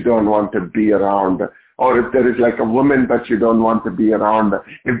man that you don't want to be around, or if there is like a woman that you don't want to be around,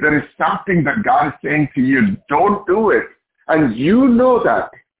 if there is something that God is saying to you, don't do it, and you know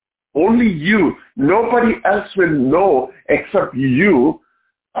that, only you, nobody else will know except you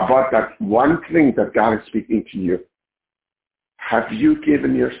about that one thing that God is speaking to you. Have you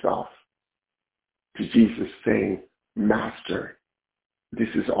given yourself to Jesus saying, Master, this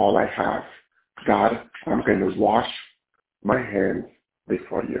is all I have. God, I'm going to wash my hands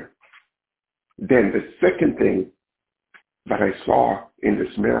before you. Then the second thing that I saw in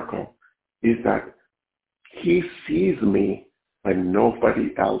this miracle is that he sees me when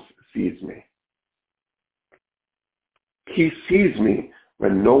nobody else sees me. He sees me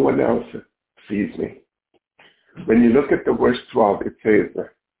when no one else sees me. When you look at the verse 12, it says,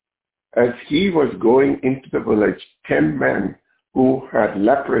 as he was going into the village, 10 men who had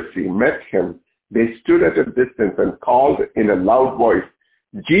leprosy met him. They stood at a distance and called in a loud voice,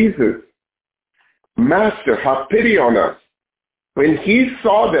 Jesus, Master, have pity on us. When he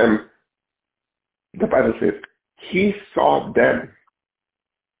saw them, the Bible says, he saw them.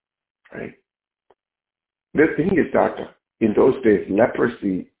 Right? The thing is that in those days,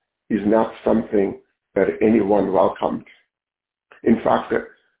 leprosy is not something that anyone welcomed. In fact,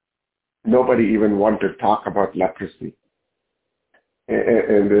 nobody even wanted to talk about leprosy.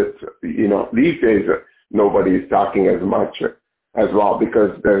 And it's, these days, nobody is talking as much as well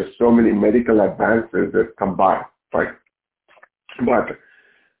because there's so many medical advances that come by, right? But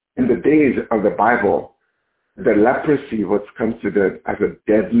in the days of the Bible, the leprosy was considered as a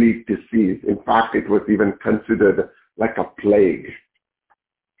deadly disease. In fact, it was even considered like a plague,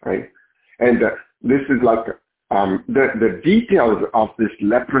 right? And this is like the details of this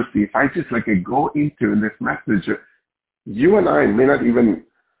leprosy. If I just go into this message, you and I may not even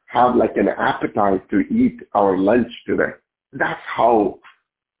have like an appetite to eat our lunch today. That's how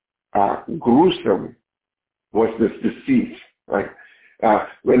gruesome was this disease, right?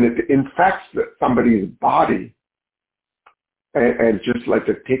 when it infects somebody's body, and just like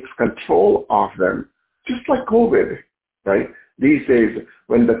it takes control of them, just like COVID, right? These days,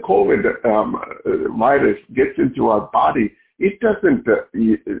 when the COVID virus gets into our body, it doesn't,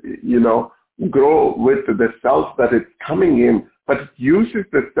 grow with the cells that it's coming in, but it uses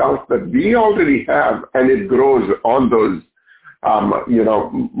the cells that we already have, and it grows on those,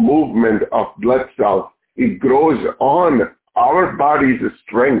 movement of blood cells. It grows on our body's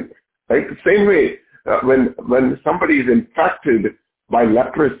strength, right? The same way when somebody is infected by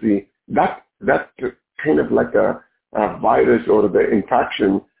leprosy, that kind of like a virus or the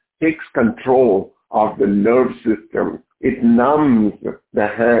infection takes control of the nerve system. It numbs the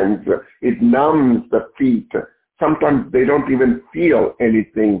hands. It numbs the feet. Sometimes they don't even feel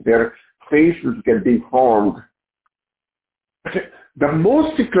anything. Their faces get deformed. But the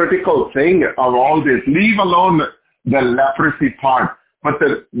most critical thing of all this, leave alone the leprosy part, but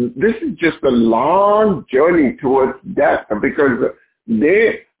this is just a long journey towards death, because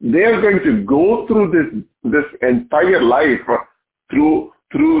they're going to go through this entire life through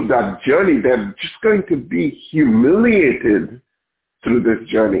that journey. They're just going to be humiliated through this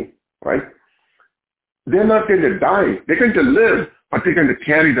journey, right? They're not going to die. They're going to live, but they're going to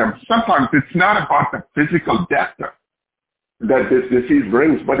carry them. Sometimes it's not about the physical death that this disease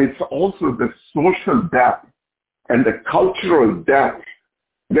brings, but it's also the social death and the cultural death.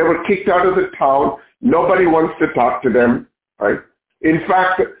 They were kicked out of the town. Nobody wants to talk to them, right? In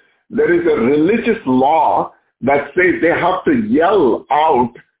fact, there is a religious law that says they have to yell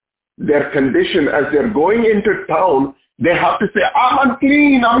out their condition as they're going into town. They have to say, I'm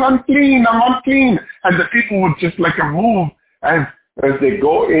unclean, I'm unclean, I'm unclean. And the people would just like move as they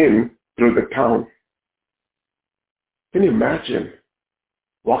go in through the town. Can you imagine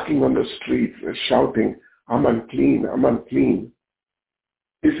walking on the streets and shouting, I'm unclean, I'm unclean?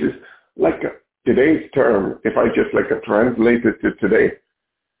 This is like today's term. If I just translate it to today,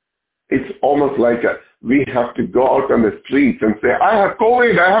 it's almost like we have to go out on the streets and say, I have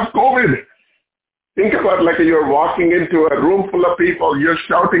COVID, I have COVID. Think about you're walking into a room full of people, you're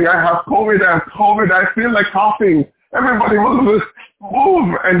shouting, I have COVID, I have COVID, I feel like coughing. Everybody will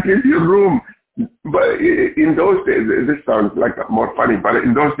move and give you room. But in those days, this sounds like more funny, but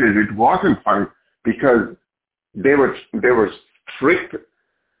in those days it wasn't funny, because they were strict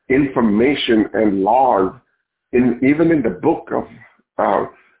information and laws even in the book of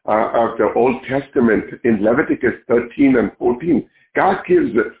the Old Testament in Leviticus 13 and 14. God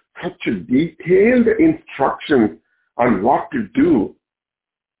gives such a detailed instruction on what to do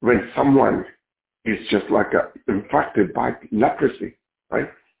when someone is just infected by leprosy, right?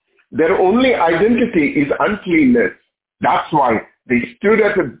 Their only identity is uncleanness. That's why they stood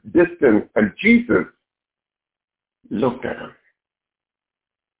at a distance and Jesus looked at them.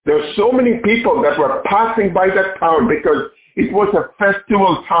 There were so many people that were passing by that town because it was a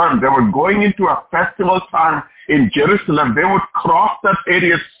festival time. They were going into a festival time in Jerusalem. They would cross that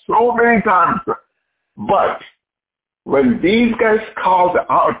area so many times. But when these guys called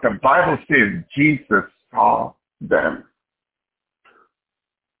out, the Bible says Jesus saw them.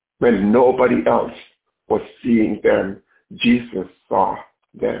 When nobody else was seeing them, Jesus saw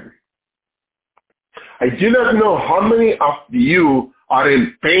them. I do not know how many of you are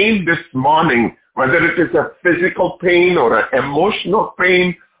in pain this morning, whether it is a physical pain or an emotional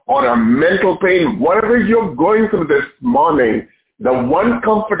pain or a mental pain, whatever you're going through this morning, the one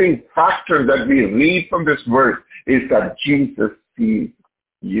comforting factor that we read from this verse is that Jesus sees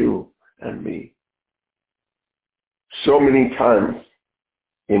you and me. So many times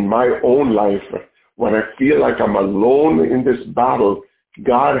in my own life, when I feel like I'm alone in this battle,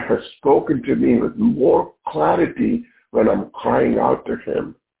 God has spoken to me with more clarity when I'm crying out to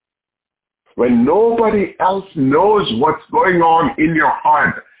him. When nobody else knows what's going on in your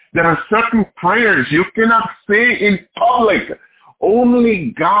heart, there are certain prayers you cannot say in public.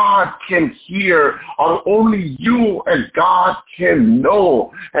 Only God can hear, or only you and God can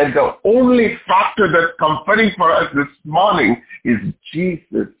know. And the only factor that's comforting for us this morning is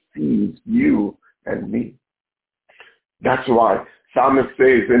Jesus sees you and me. That's why Psalmist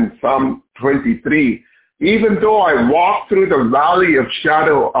says in Psalm 23, even though I walk through the valley of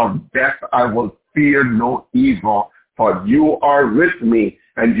shadow of death, I will fear no evil, for you are with me,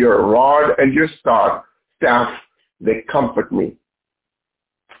 and your rod and your staff, they comfort me.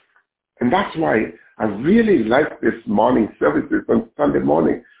 And that's why I really like this morning services on Sunday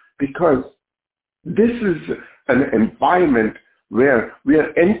morning, because this is an environment where we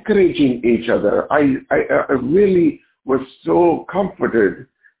are encouraging each other. I really was so comforted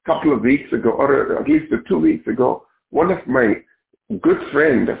a couple of weeks ago, or at least 2 weeks ago. One of my good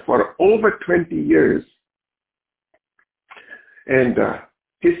friend for over 20 years. And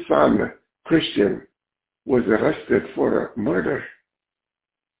his son, Christian, was arrested for murder.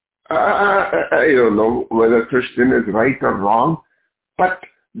 I don't know whether Christian is right or wrong, but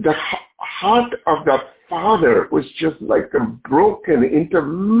the heart of the father was just like broken into a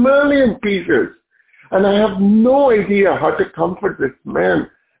million pieces. And I have no idea how to comfort this man,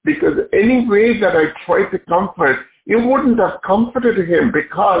 because any way that I tried to comfort, it wouldn't have comforted him,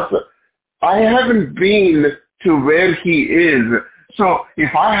 because I haven't been to where he is. So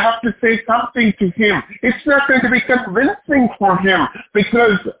if I have to say something to him, it's not going to be convincing for him,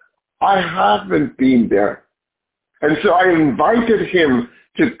 because I haven't been there. And so I invited him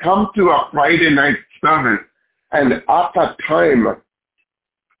to come to a Friday night service. And at that time,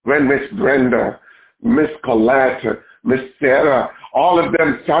 when Miss Brenda, Miss Colette, Miss Sarah, all of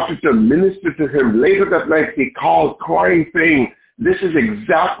them started to minister to him, later that night he called crying, saying, this is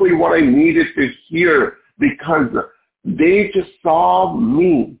exactly what I needed to hear, because they just saw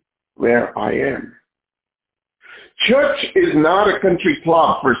me where I am. Church is not a country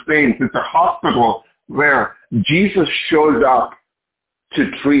club for saints. It's a hospital where Jesus shows up to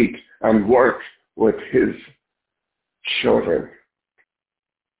treat and work with his children.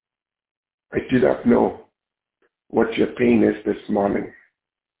 I do not know what your pain is this morning,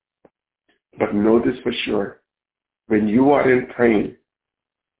 but know this for sure. When you are in pain,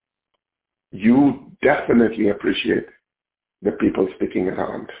 you definitely appreciate the people sticking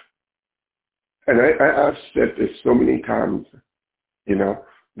around. And I've said this so many times,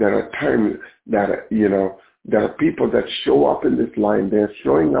 there are times that, there are people that show up in this line. They're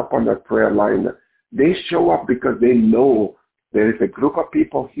showing up on the prayer line. They show up because they know there is a group of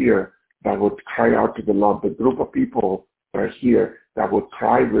people here that would cry out to the Lord. The group of people are here that would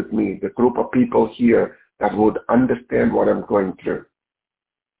cry with me. The group of people here that would understand what I'm going through.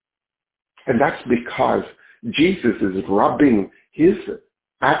 And that's because Jesus is rubbing his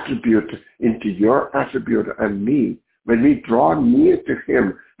attribute into your attribute and me. When we draw near to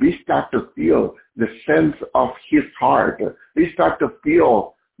him, we start to feel the sense of his heart. We start to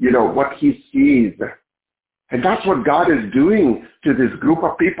feel, what he sees. And that's what God is doing to this group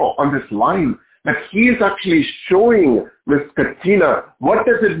of people on this line. That he is actually showing Miss Katina, what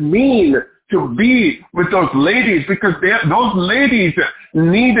does it mean to be with those ladies? Because those ladies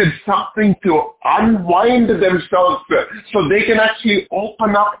needed something to unwind themselves so they can actually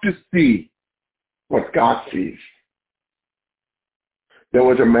open up to see what God sees. There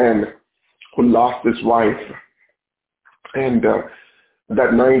was a man who lost his wife, and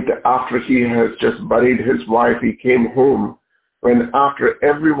that night after he has just buried his wife, he came home. When after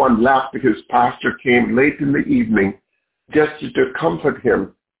everyone left, his pastor came late in the evening just to comfort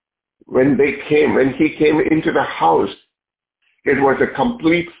him. When he came into the house, it was a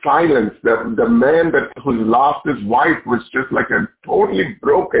complete silence. The man who lost his wife was just like totally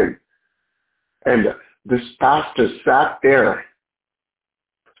broken. And this pastor sat there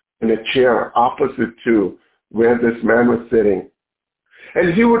in a chair opposite to where this man was sitting.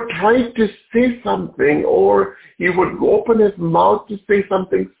 And he would try to say something, or he would open his mouth to say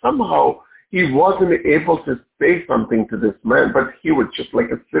something. Somehow he wasn't able to say something to this man, but he would just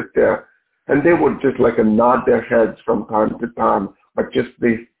sit there, and they would just nod their heads from time to time, but just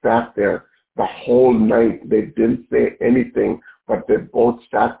they sat there the whole night. They didn't say anything, but they both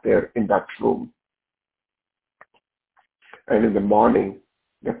sat there in that room. And in the morning,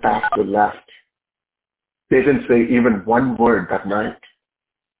 the pastor left. They didn't say even one word that night.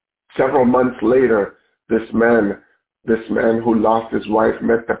 Several months later, this man who lost his wife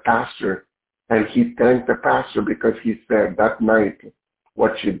met the pastor, and he thanked the pastor because he said, that night,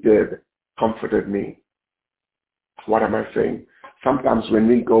 what you did comforted me. What am I saying? Sometimes when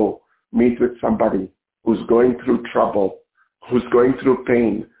we go meet with somebody who's going through trouble, who's going through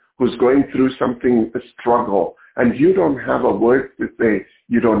pain, who's going through something, a struggle, and you don't have a word to say,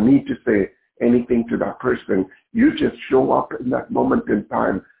 you don't need to say anything to that person. You just show up in that moment in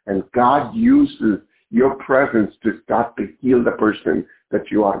time, and God uses your presence to start to heal the person that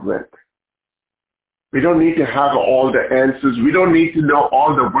you are with. We don't need to have all the answers. We don't need to know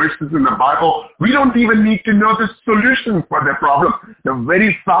all the verses in the Bible. We don't even need to know the solution for the problem. The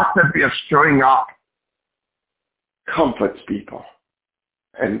very fact that we are showing up comforts people.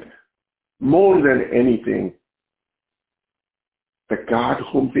 And more than anything, the God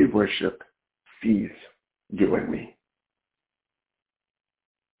whom we worship sees you and me.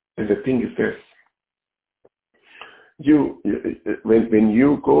 And the thing is this, when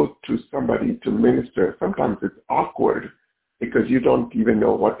you go to somebody to minister, sometimes it's awkward because you don't even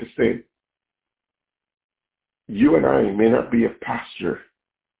know what to say. You and I may not be a pastor.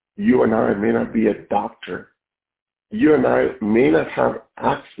 You and I may not be a doctor. You and I may not have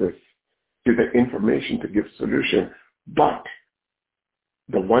access to the information to give solution, but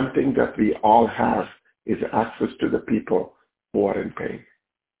the one thing that we all have is access to the people who are in pain.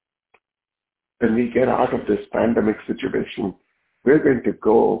 When we get out of this pandemic situation, we're going to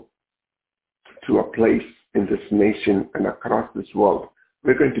go to a place in this nation and across this world.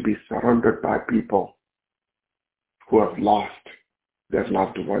 We're going to be surrounded by people who have lost their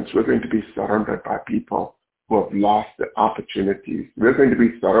loved ones. We're going to be surrounded by people who have lost the opportunities. We're going to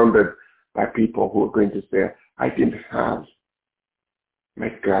be surrounded by people who are going to say, I didn't have my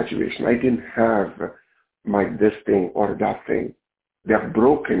graduation. I didn't have my this thing or that thing. They're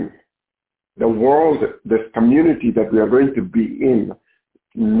broken. The world, this community that we are going to be in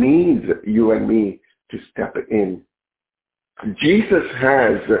needs you and me to step in. Jesus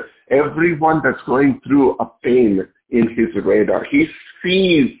has everyone that's going through a pain in his radar. He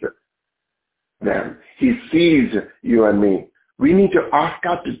sees them. He sees you and me. We need to ask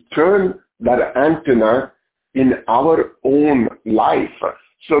God to turn that antenna in our own life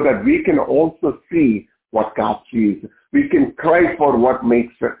so that we can also see what God sees. We can cry for what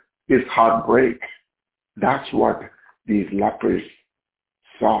makes his heart break. That's what these lepers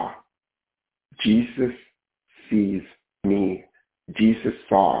saw. Jesus sees me. Jesus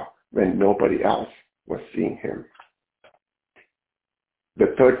saw when nobody else was seeing him.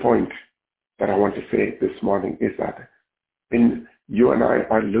 The third point that I want to say this morning is that when you and I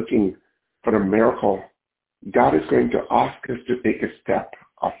are looking for a miracle, God is going to ask us to take a step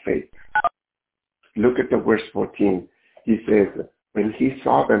of faith. Look at the verse 14. He says, when he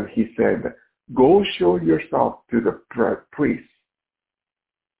saw them, he said, go show yourself to the priests.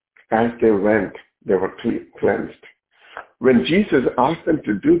 As they went, they were cleansed. When Jesus asked them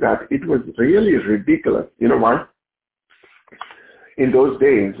to do that, it was really ridiculous. You know why? In those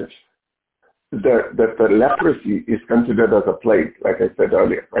days, the leprosy is considered as a plague, like I said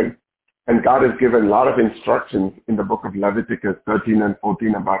earlier, right? And God has given a lot of instructions in the book of Leviticus 13 and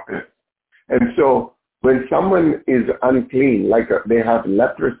 14 about this. And so when someone is unclean, like they have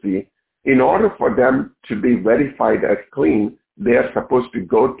leprosy, in order for them to be verified as clean, they are supposed to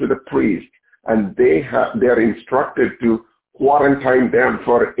go to the priest, and they are instructed to quarantine them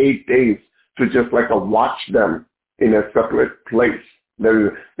for 8 days to just like watch them in a separate place.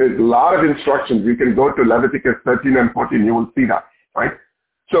 There's a lot of instructions. You can go to Leviticus 13 and 14, you will see that, right?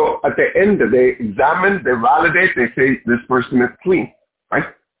 So at the end, they examine, they validate, they say this person is clean, right?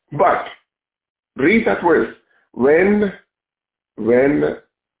 But read that verse. When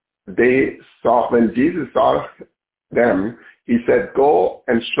Jesus saw them, he said, go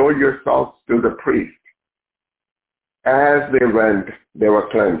and show yourselves to the priest. As they went, they were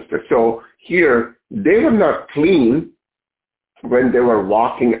cleansed. So here, they were not clean when they were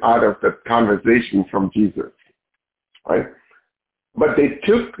walking out of the conversation from Jesus, right? But they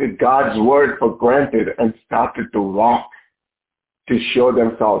took God's word for granted and started to walk to show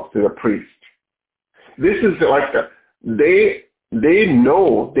themselves to the priest. This is like they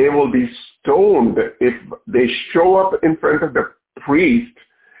know they will be stoned if they show up in front of the priest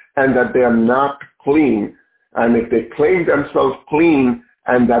and that they are not clean. And if they claim themselves clean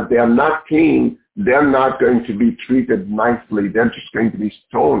and that they are not clean, they're not going to be treated nicely. They're just going to be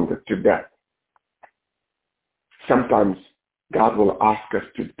stoned to death. Sometimes God will ask us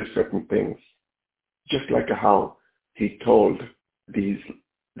to do certain things, just like how he told these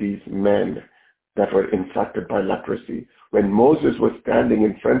men that were infected by leprosy. When Moses was standing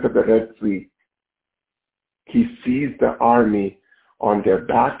in front of the Red Sea, he sees the army on their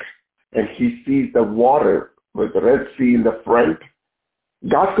back, and he sees the water with the Red Sea in the front.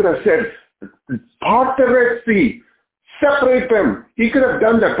 God could have said, part the Red Sea, separate them. He could have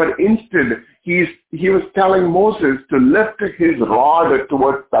done that, but instead he was telling Moses to lift his rod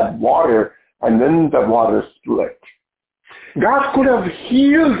towards that water, and then the water split. God could have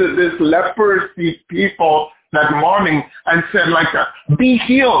healed this leprosy people that morning and said be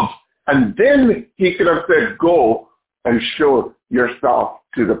healed. And then he could have said, go and show yourself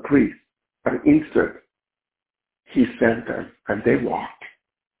to the priest. But instead, he sent them and they walked.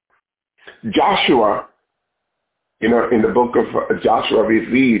 Joshua, in the book of Joshua, we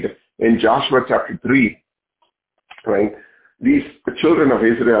read in Joshua chapter 3, right? These children of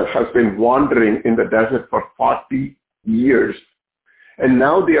Israel has been wandering in the desert for 40 years. And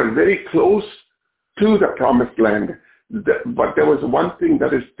now they are very close to the promised land. But there was one thing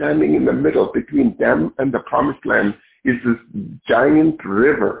that is standing in the middle between them and the promised land is this giant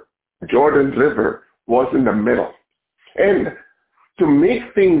river. Jordan River was in the middle. And to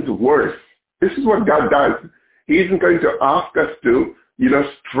make things worse, this is what God does. He's going to ask us to,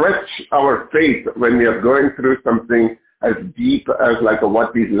 stretch our faith when we are going through something as deep as like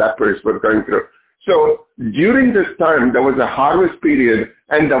what these lepers were going through. So during this time, there was a harvest period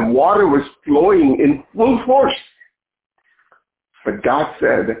and the water was flowing in full force. But God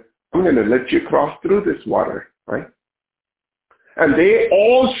said, I'm going to let you cross through this water, right? And they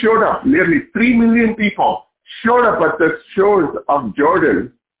all showed up. Nearly 3 million people showed up at the shores of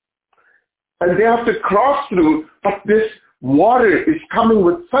Jordan. And they have to cross through, but this water is coming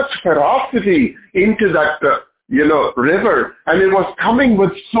with such ferocity into that, river. And it was coming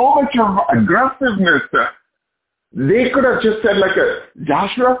with so much of aggressiveness. They could have just said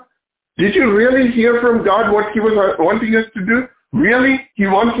Joshua, did you really hear from God what he was wanting us to do? Really? He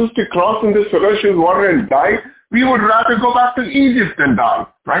wants us to cross in this ferocious water and die? We would rather go back to Egypt and die,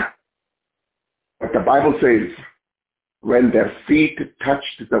 right? But the Bible says, when their feet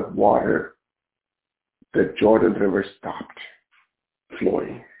touched the water, the Jordan River stopped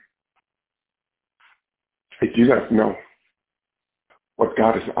flowing. I do not know what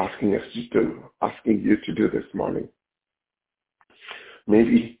God is asking us to do, asking you to do this morning.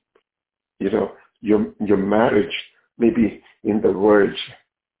 Maybe, your marriage may be in the verge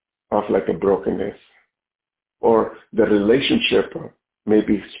of like a brokenness, or the relationship may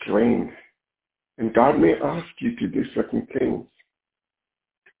be strained, and God may ask you to do certain things.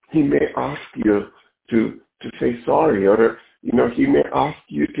 He may ask you to say sorry, or he may ask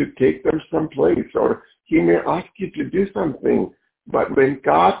you to take them someplace, or he may ask you to do something. But when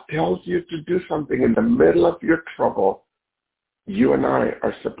God tells you to do something in the middle of your trouble, you and I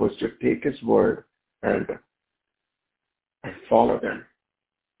are supposed to take his word and follow them.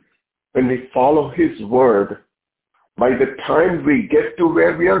 When we follow his word, by the time we get to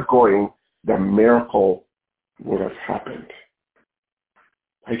where we are going, the miracle would have happened.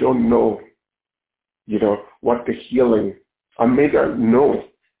 I don't know, what the healing, I may not know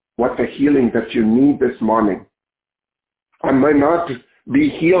what the healing that you need this morning. I might not be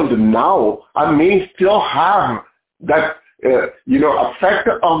healed now. I may still have that, effect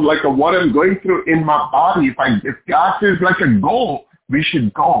of what I'm going through in my body. If God says go, we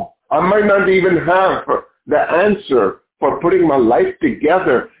should go. I might not even have the answer for putting my life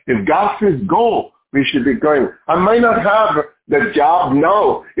together. If God says go, we should be going. I might not have the job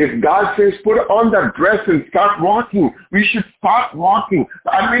now. If God says put on that dress and start walking, we should start walking.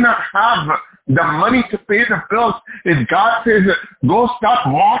 I may not have the money to pay the bills. If God says go start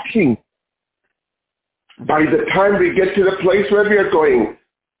walking, by the time we get to the place where we are going,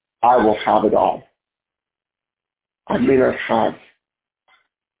 I will have it all. I may not have,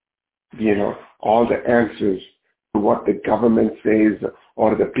 all the answers to what the government says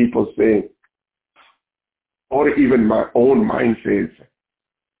or the people say, or even my own mind says.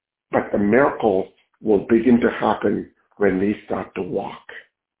 But the miracle will begin to happen when we start to walk.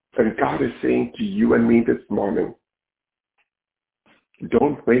 And God is saying to you and me this morning,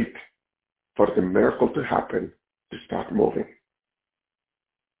 don't wait for the miracle to happen to start moving.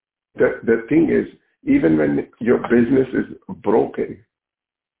 The thing is, even when your business is broken,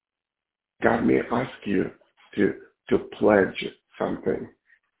 God may ask you to pledge something.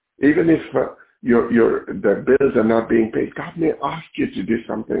 Even if the bills are not being paid, God may ask you to do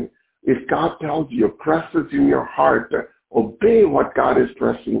something. If God tells you, presses in your heart, obey what God is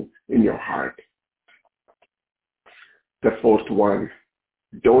pressing in your heart. The fourth one,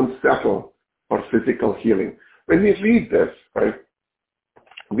 don't settle for physical healing. When we read this, right,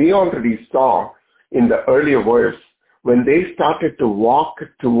 we already saw in the earlier verse, when they started to walk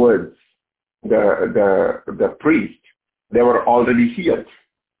towards the priest, they were already healed,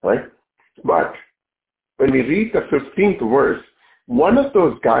 right? But when we read the 15th verse, one of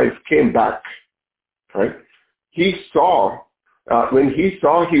those guys came back, right? He saw, when he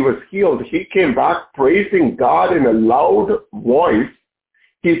saw he was healed, he came back praising God in a loud voice.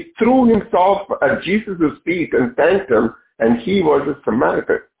 He threw himself at Jesus' feet and thanked him, and he was a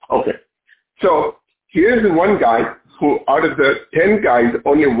Samaritan. Okay, so here's one guy who, out of the 10 guys,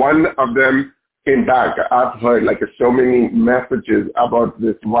 only one of them came back. I've heard so many messages about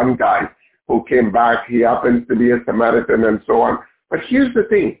this one guy who came back. He happens to be a Samaritan and so on. But here's the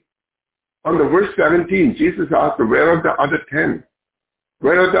thing. On the verse 17, Jesus asked, where are the other 10?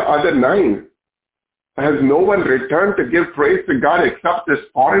 Where are the other 9? Has no one returned to give praise to God except this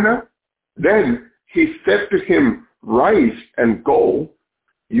foreigner? Then he said to him, rise and go.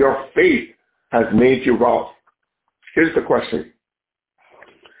 Your faith has made you well. Here's the question.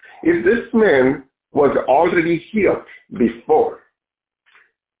 If this man was already healed before,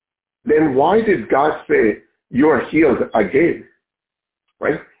 then why did God say, you are healed again?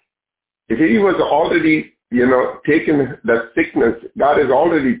 Right? If he was already taken that sickness. God has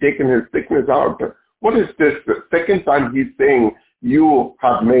already taken his sickness out. What is this? The second time he's saying, you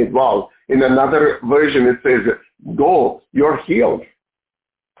have made well. In another version, it says, go, you're healed.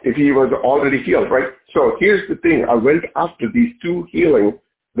 If he was already healed, right? So here's the thing. I went after these two healings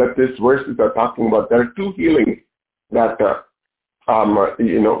that these verses are talking about. There are two healings that,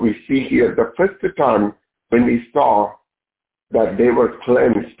 we see here. The first time when we saw that they were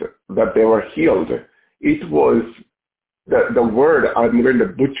cleansed, that they were healed, it was the word, I'm going to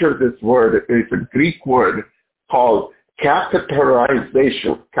butcher this word, it's a Greek word called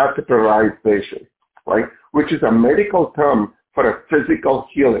catheterization, right? Which is a medical term for a physical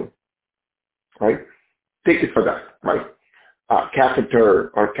healing, right? Take it for that, right?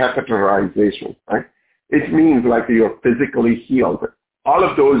 Catheter or catheterization, right? It means like you're physically healed. All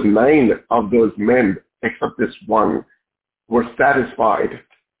of those 9 of those men, except this one, were satisfied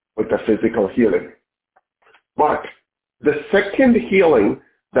with the physical healing. But the second healing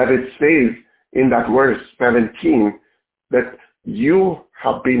that it says in that verse 17, that you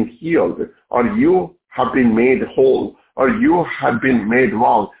have been healed, or you have been made whole, or you have been made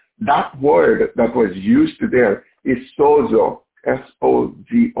well. That word that was used there is sozo,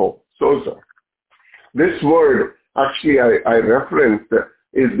 S-O-Z-O, sozo. This word, actually I referenced,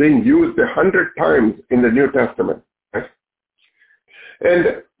 is being used 100 times in the New Testament. Right?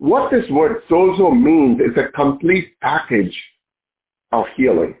 And what this word sozo means is a complete package of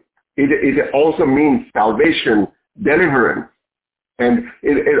healing. It also means salvation, deliverance, and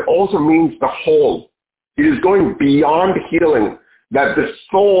it also means the whole. It is going beyond healing, that the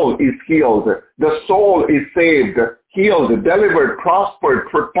soul is healed, the soul is saved, healed, delivered, prospered,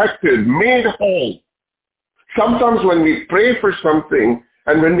 protected, made whole. Sometimes when we pray for something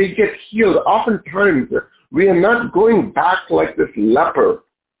and when we get healed, oftentimes we are not going back like this leper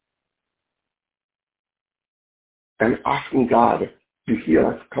and asking God to heal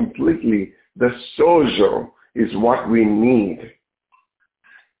us completely. The sozo is what we need.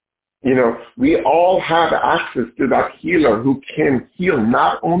 We all have access to that healer who can heal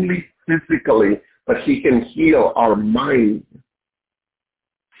not only physically, but he can heal our mind.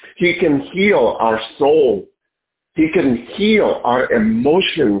 He can heal our soul. He can heal our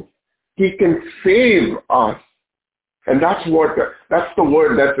emotions. He can save us. And that's the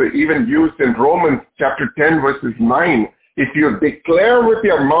word that's even used in Romans chapter 10 verses 9. If you declare with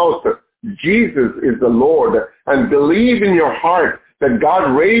your mouth Jesus is the Lord and believe in your heart that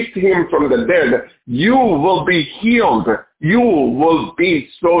God raised him from the dead, you will be healed. You will be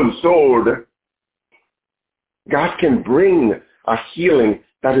sozoed. God can bring a healing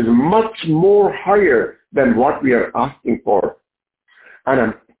that is much more higher than what we are asking for. And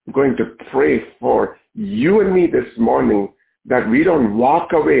I'm going to pray for you and me this morning that we don't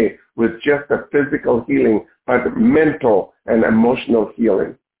walk away with just a physical healing, but mental and emotional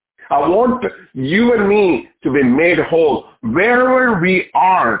healing. I want you and me to be made whole. Wherever we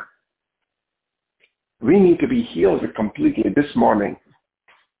are, we need to be healed completely this morning.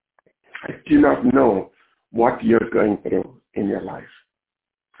 I do not know what you're going through in your life.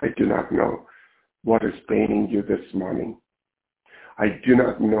 I do not know what is paining you this morning. I do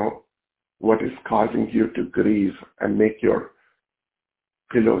not know what is causing you to grieve and make your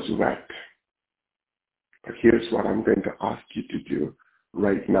pillows wet. But here's what I'm going to ask you to do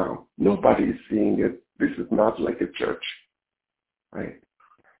right now. Nobody is seeing it. This is not like a church, right?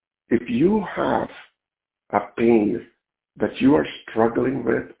 If you have a pain that you are struggling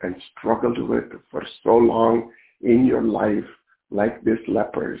with and struggled with for so long in your life, like these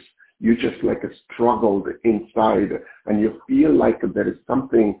lepers, you just like struggled inside and you feel like there is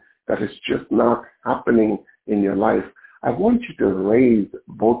something that is just not happening in your life, I want you to raise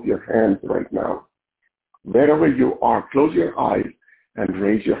both your hands right now. Wherever you are, close your eyes and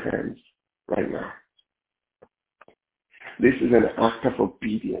raise your hands right now. This is an act of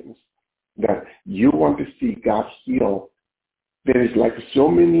obedience that you want to see God heal. There is like so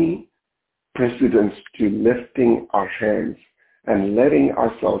many precedents to lifting our hands and letting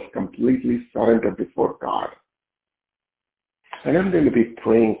ourselves completely surrender before God. And I'm going to be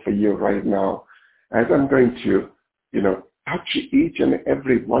praying for you right now as I'm going to, touch each and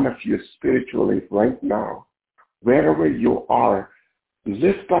every one of you spiritually right now. Wherever you are,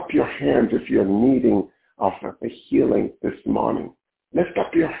 lift up your hands if you're needing of a healing this morning. Lift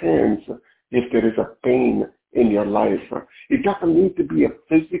up your hands if there is a pain in your life. It doesn't need to be a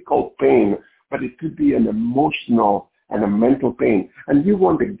physical pain, but it could be an emotional and a mental pain. And you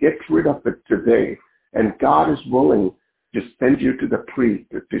want to get rid of it today. And God is willing to send you to the priest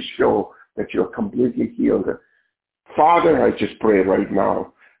to show that you're completely healed. Father, I just pray right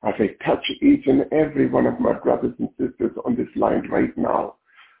now as I touch each and every one of my brothers and sisters on this line right now.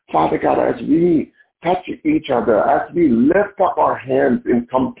 Father God, as we touch each other, as we lift up our hands in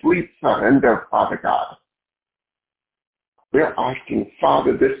complete surrender, Father God, we're asking,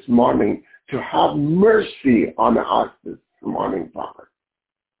 Father, this morning to have mercy on us this morning, Father.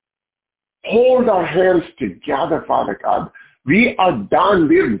 Hold our hands together, Father God. We are done.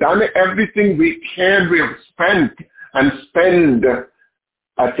 We've done everything we can. We have spent and spend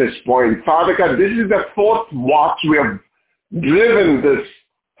at this point. Father God, this is the fourth watch. We have driven this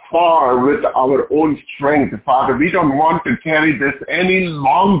far with our own strength, Father. We don't want to carry this any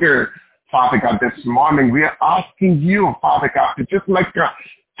longer, Father God. This morning we are asking you, Father God, to just like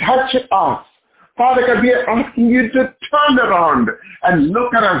touch us. Father God, we are asking you to turn around and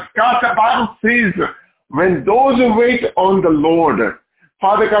look at us. God, the Bible says, when those who wait on the Lord,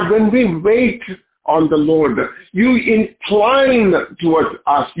 Father God, when we wait on the Lord, you incline towards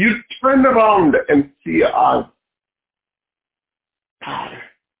us. You turn around and see us. God,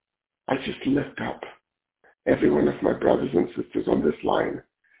 I just lift up every one of my brothers and sisters on this line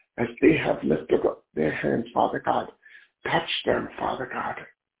as they have lifted up their hands, Father God. Touch them, Father God.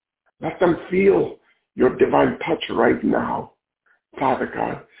 Let them feel your divine touch right now, Father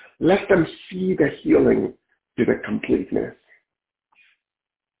God. Let them see the healing to the completeness.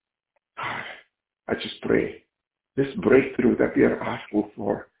 God, I just pray this breakthrough that we are asking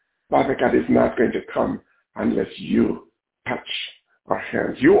for, Father God, is not going to come unless you touch our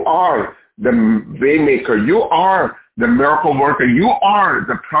hands. You are the waymaker. You are the miracle worker. You are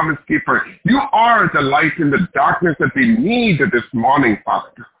the promise keeper. You are the light in the darkness that we need this morning, Father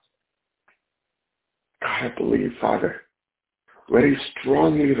God. God, I believe, Father, very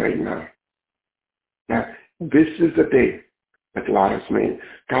strongly right now that this is the day that God has made.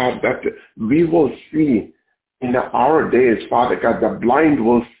 God, that we will see in our days, Father God, the blind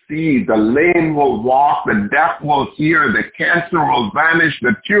will see, the lame will walk, the deaf will hear, the cancer will vanish,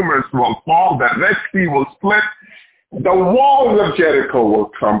 the tumors will fall, the Red Sea will split, the walls of Jericho will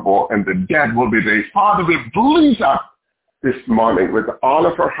crumble, and the dead will be raised. Father, we believe that this morning with all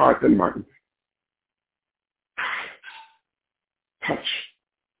of our heart and mind. Touch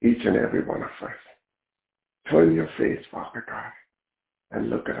each and every one of us. Turn your face, Father God, and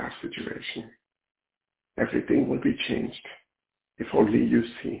look at our situation. Everything will be changed. If only you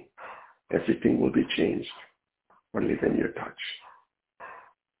see, everything will be changed only when you touch.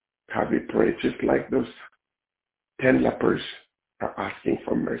 God, we pray just like those 10 lepers are asking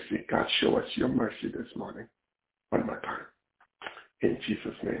for mercy. God, show us your mercy this morning. One more time. In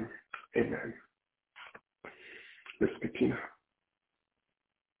Jesus' name, amen. Miss Bettina.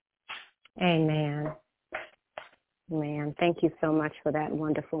 Amen. Man, thank you so much for that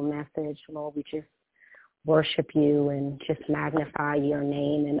wonderful message. Lord, we just worship you and just magnify your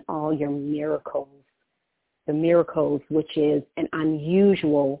name and all your miracles. The miracles, which is an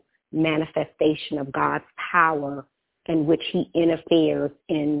unusual manifestation of God's power in which he interferes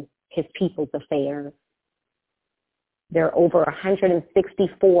in his people's affairs. There are over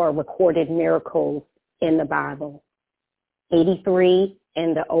 164 recorded miracles in the Bible. 83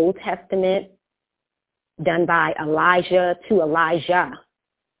 in the Old Testament, done by Elijah to Elijah,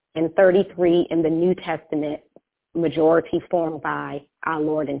 and 33 in the New Testament, majority formed by our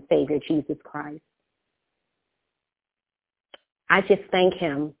Lord and Savior Jesus Christ. I just thank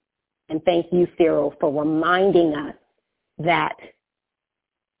him and thank you, Cyril, for reminding us that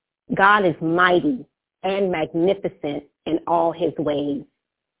God is mighty and magnificent in all his ways,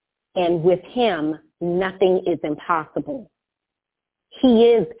 and with him, nothing is impossible. He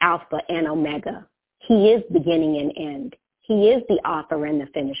is Alpha and Omega. He is beginning and end. He is the author and the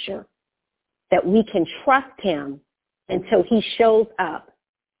finisher. That we can trust him until he shows up,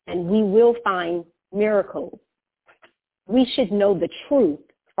 and we will find miracles. We should know the truth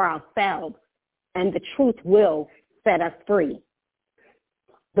for ourselves, and the truth will set us free.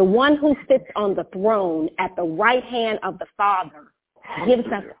 The one who sits on the throne at the right hand of the Father gives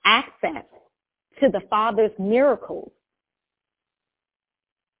us access to the Father's miracles.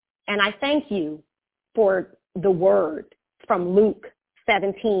 And I thank you for the word from Luke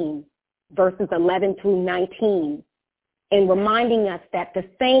 17, verses 11 through 19, in reminding us that the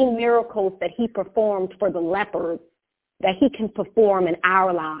same miracles that he performed for the lepers, that he can perform in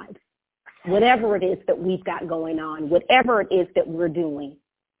our lives, whatever it is that we've got going on, whatever it is that we're doing.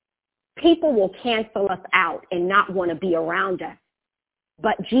 People will cancel us out and not want to be around us.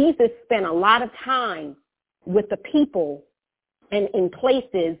 But Jesus spent a lot of time with the people and in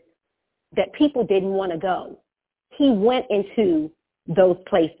places that people didn't want to go. He went into those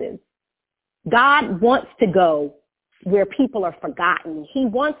places. God wants to go where people are forgotten. He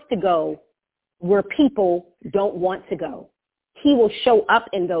wants to go where people don't want to go. He will show up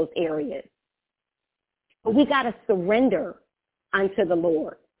in those areas. But we got to surrender unto the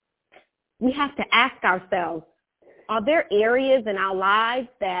Lord. We have to ask ourselves, are there areas in our lives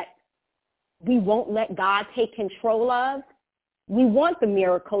that we won't let God take control of? We want the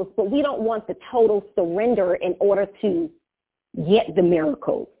miracles, but we don't want the total surrender in order to get the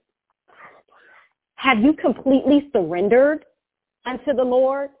miracles. Have you completely surrendered unto the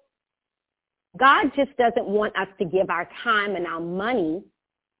Lord? God just doesn't want us to give our time and our money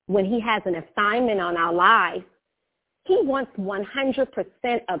when he has an assignment on our lives. He wants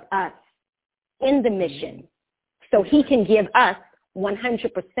 100% of us in the mission so he can give us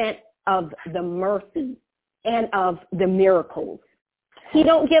 100% of the mercy and of the miracles. He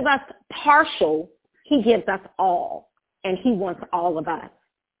don't give us partial, he gives us all, and he wants all of us.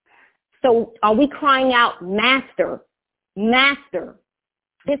 So are we crying out, Master, Master,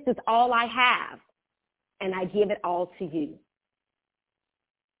 this is all I have, and I give it all to you.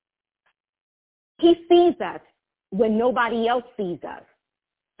 He sees us when nobody else sees us.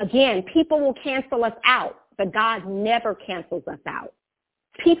 Again, people will cancel us out, but God never cancels us out.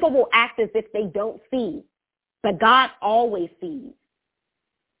 People will act as if they don't see, but God always sees.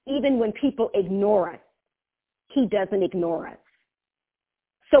 Even when people ignore us, he doesn't ignore us.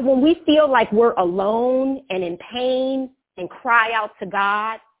 So when we feel like we're alone and in pain and cry out to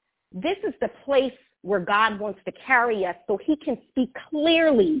God, this is the place where God wants to carry us so he can speak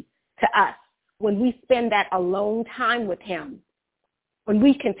clearly to us when we spend that alone time with him, when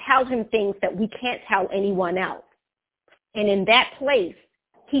we can tell him things that we can't tell anyone else. And in that place,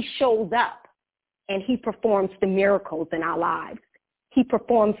 he shows up and he performs the miracles in our lives. He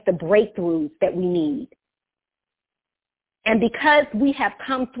performs the breakthroughs that we need. And because we have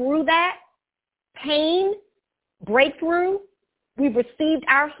come through that pain, breakthrough, we've received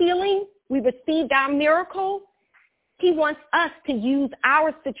our healing, we've received our miracle, he wants us to use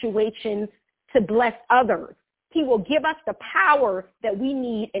our situations to bless others. He will give us the power that we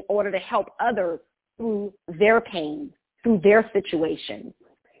need in order to help others through their pain, through their situations.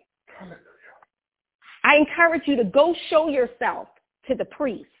 I encourage you to go show yourself to the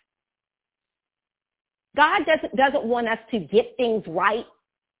priest. God doesn't want us to get things right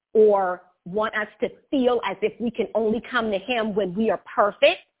or want us to feel as if we can only come to him when we are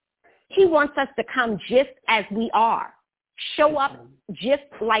perfect. He wants us to come just as we are. Show up just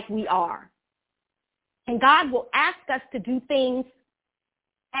like we are. And God will ask us to do things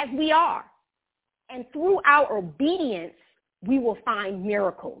as we are. And through our obedience, we will find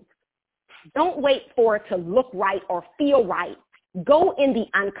miracles. Don't wait for it to look right or feel right. Go in the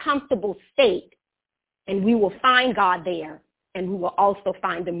uncomfortable state, and we will find God there, and we will also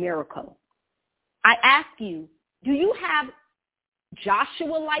find a miracle. I ask you, do you have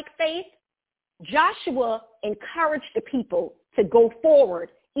Joshua-like faith? Joshua encouraged the people to go forward,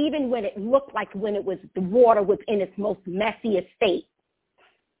 even when it looked like the water was in its most messiest state.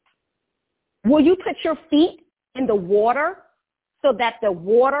 Will you put your feet in the water so that the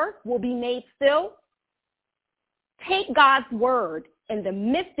water will be made still? Take God's word in the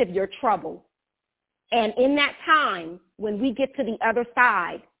midst of your trouble. And in that time, when we get to the other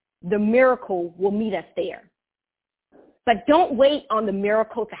side, the miracle will meet us there. But don't wait on the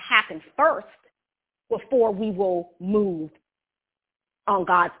miracle to happen first before we will move on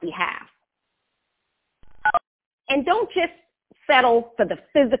God's behalf. And don't just settle for the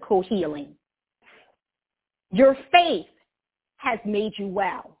physical healing. Your faith has made you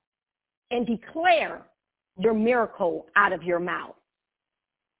well, and declare your miracle out of your mouth.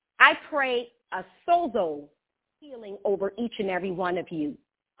 I pray a sozo healing over each and every one of you,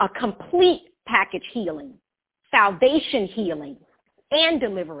 a complete package healing, salvation healing, and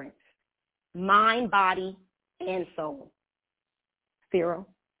deliverance, mind, body, and soul. Cyril.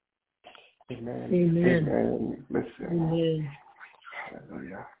 Amen. Amen. Amen. Amen.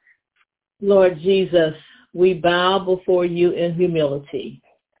 Hallelujah. Lord Jesus, we bow before you in humility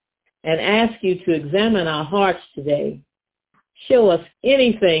and ask you to examine our hearts today. Show us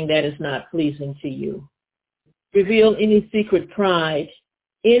anything that is not pleasing to you. Reveal any secret pride,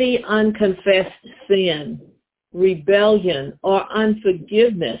 any unconfessed sin, rebellion, or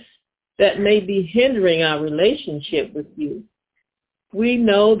unforgiveness that may be hindering our relationship with you. We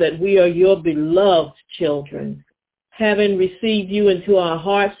know that we are your beloved children, having received you into our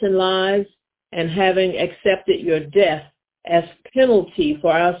hearts and lives and having accepted your death as penalty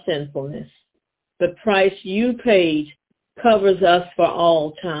for our sinfulness. The price you paid covers us for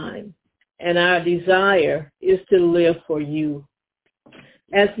all time, and our desire is to live for you.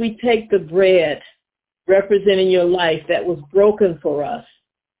 As we take the bread representing your life that was broken for us.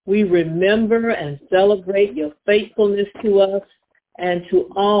 We remember and celebrate your faithfulness to us and to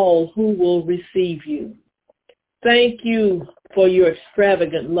all who will receive you. Thank you for your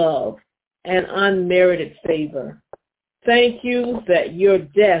extravagant love and unmerited favor. Thank you that your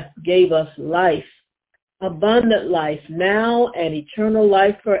death gave us life, abundant life now and eternal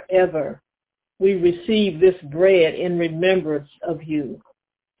life forever. We receive this bread in remembrance of you.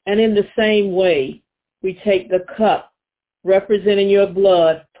 And in the same way, we take the cup representing your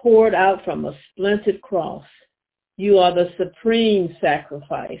blood poured out from a splintered cross. You are the supreme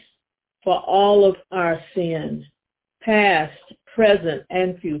sacrifice for all of our sin, past, present,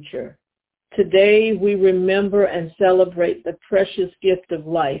 and future. Today we remember and celebrate the precious gift of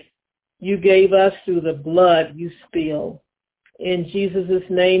life you gave us through the blood you spilled. In Jesus'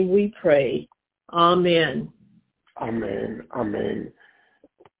 name we pray. Amen. Amen. Amen.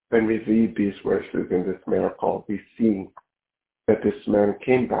 When we read these verses in this miracle, we see that this man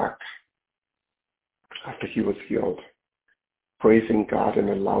came back after he was healed, praising God in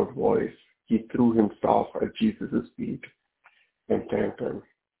a loud voice. He threw himself at Jesus' feet and thanked him.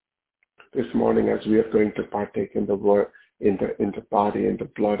 This morning, as we are going to partake in the word, in the body and the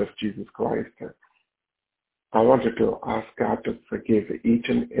blood of Jesus Christ, I wanted to ask God to forgive each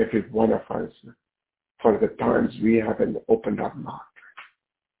and every one of us for the times we haven't opened our mouth.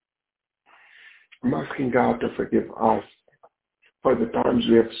 I'm asking God to forgive us for the times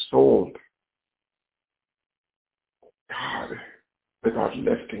we have sold God without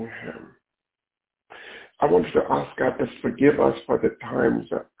lifting him. I wanted to ask God to forgive us for the times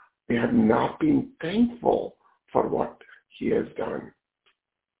that we have not been thankful for what he has done.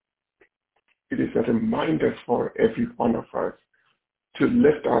 It is a reminder for every one of us to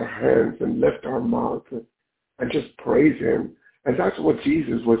lift our hands and lift our mouths and just praise him. And that's what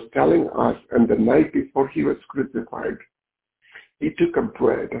Jesus was telling us on the night before he was crucified. He took a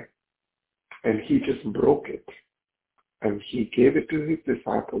bread and he just broke it. And he gave it to his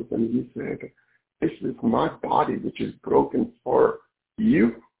disciples and he said, "This is my body which is broken for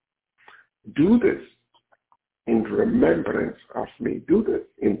you. Do this in remembrance of me. Do this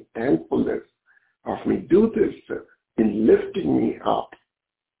in thankfulness of me. Do this in lifting me up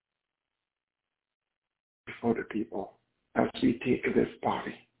before the people as we take this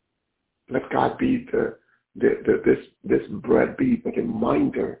body." Let God be this bread be the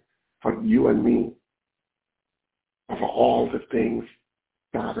reminder for you and me of all the things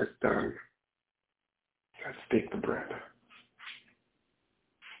God has done. Let's take the bread.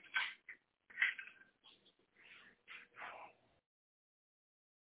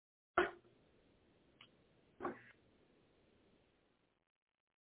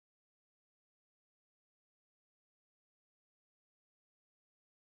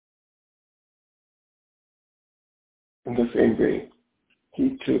 In the same way,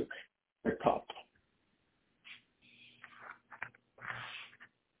 he took the cup.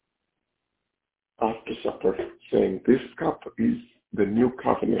 After supper, saying, "This cup is the new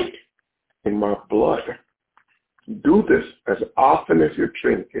covenant in my blood. Do this as often as you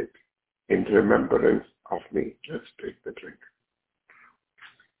drink it in remembrance of me." Let's take the drink.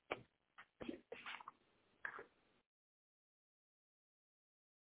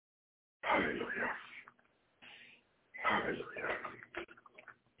 Hallelujah. Hallelujah.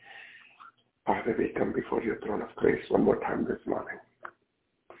 Father, we come before your throne of grace one more time this morning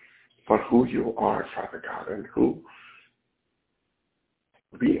for who you are, Father God, and who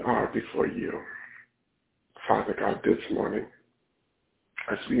we are before you. Father God, this morning,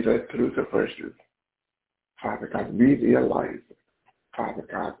 as we read through the verses, Father God, we realize, Father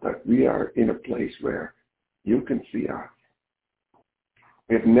God, that we are in a place where you can see us.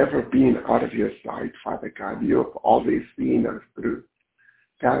 We have never been out of your sight, Father God. You have always seen us through.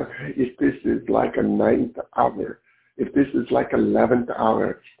 God, if this is like a 9th hour, if this is like 11th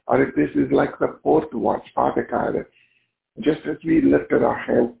hour, or if this is like the 4th watch, Father God, just as we lifted our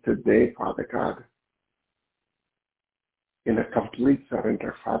hands today, Father God, in a complete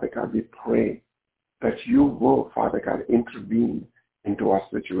surrender, Father God, we pray that you will, Father God, intervene into our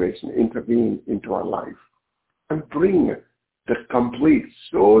situation, intervene into our life, and bring the complete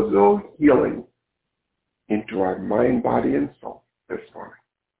sozo healing into our mind, body, and soul this morning.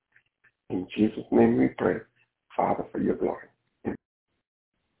 In Jesus' name we pray, Father, for your glory. Amen.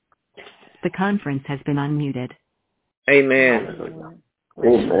 The conference has been unmuted. Amen. Hallelujah.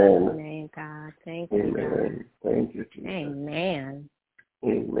 Amen. Amen. God. Thank you, Amen. God. Thank you, Jesus. Amen.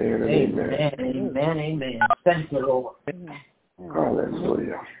 Amen and Amen. Amen. Amen. Thank you, Lord.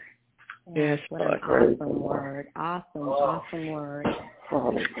 Hallelujah. Yes, What an Lord. awesome word. Awesome word.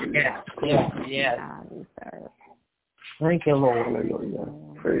 Hallelujah. Yes. Thank you, Lord. Hallelujah.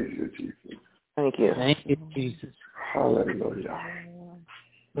 Praise you, Jesus. Thank you. Thank you, Jesus. Hallelujah.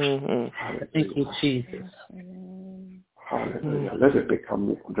 Mm-hmm. Thank you, Jesus. Hallelujah. Let it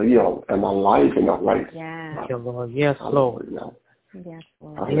become real and alive in our life. Thank you, Lord. Yes, Lord. Yes,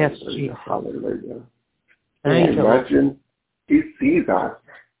 Lord. Hallelujah. Yes, Jesus. Hallelujah. Thank you, Lord. Imagine he sees us.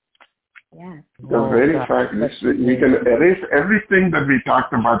 Yes. The very fact that we can erase everything that we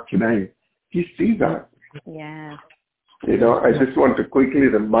talked about today. He sees us. Yes. You know, I just want to quickly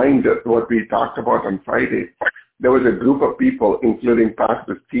remind us what we talked about on Friday. There was a group of people, including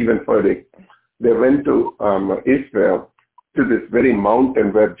Pastor Stephen Furtick. They went to Israel, to this very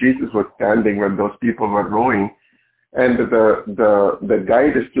mountain where Jesus was standing when those people were rowing. And the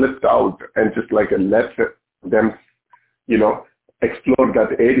guide slipped out and just like let them, you know, explore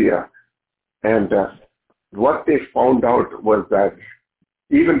that area. And what they found out was that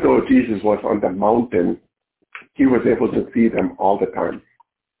even though Jesus was on the mountain, he was able to see them all the time.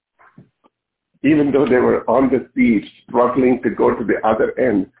 Even though they were on the sea, struggling to go to the other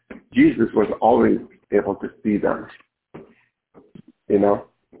end, Jesus was always able to see them. You know,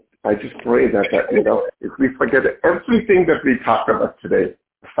 I just pray that, you know, if we forget everything that we talked about today,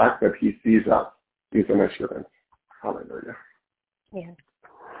 the fact that he sees us is an assurance. Hallelujah. Yes.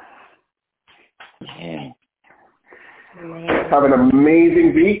 Yeah. Have an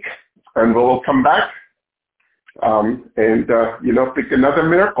amazing week, and we'll come back and, you know, pick another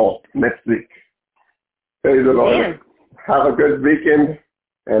miracle next week. Praise the Lord. Have a good weekend,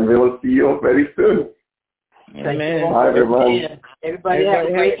 and we will see you very soon. Amen. Bye, everyone. Everybody have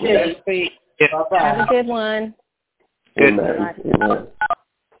a great day. Have a good one. Amen. Amen.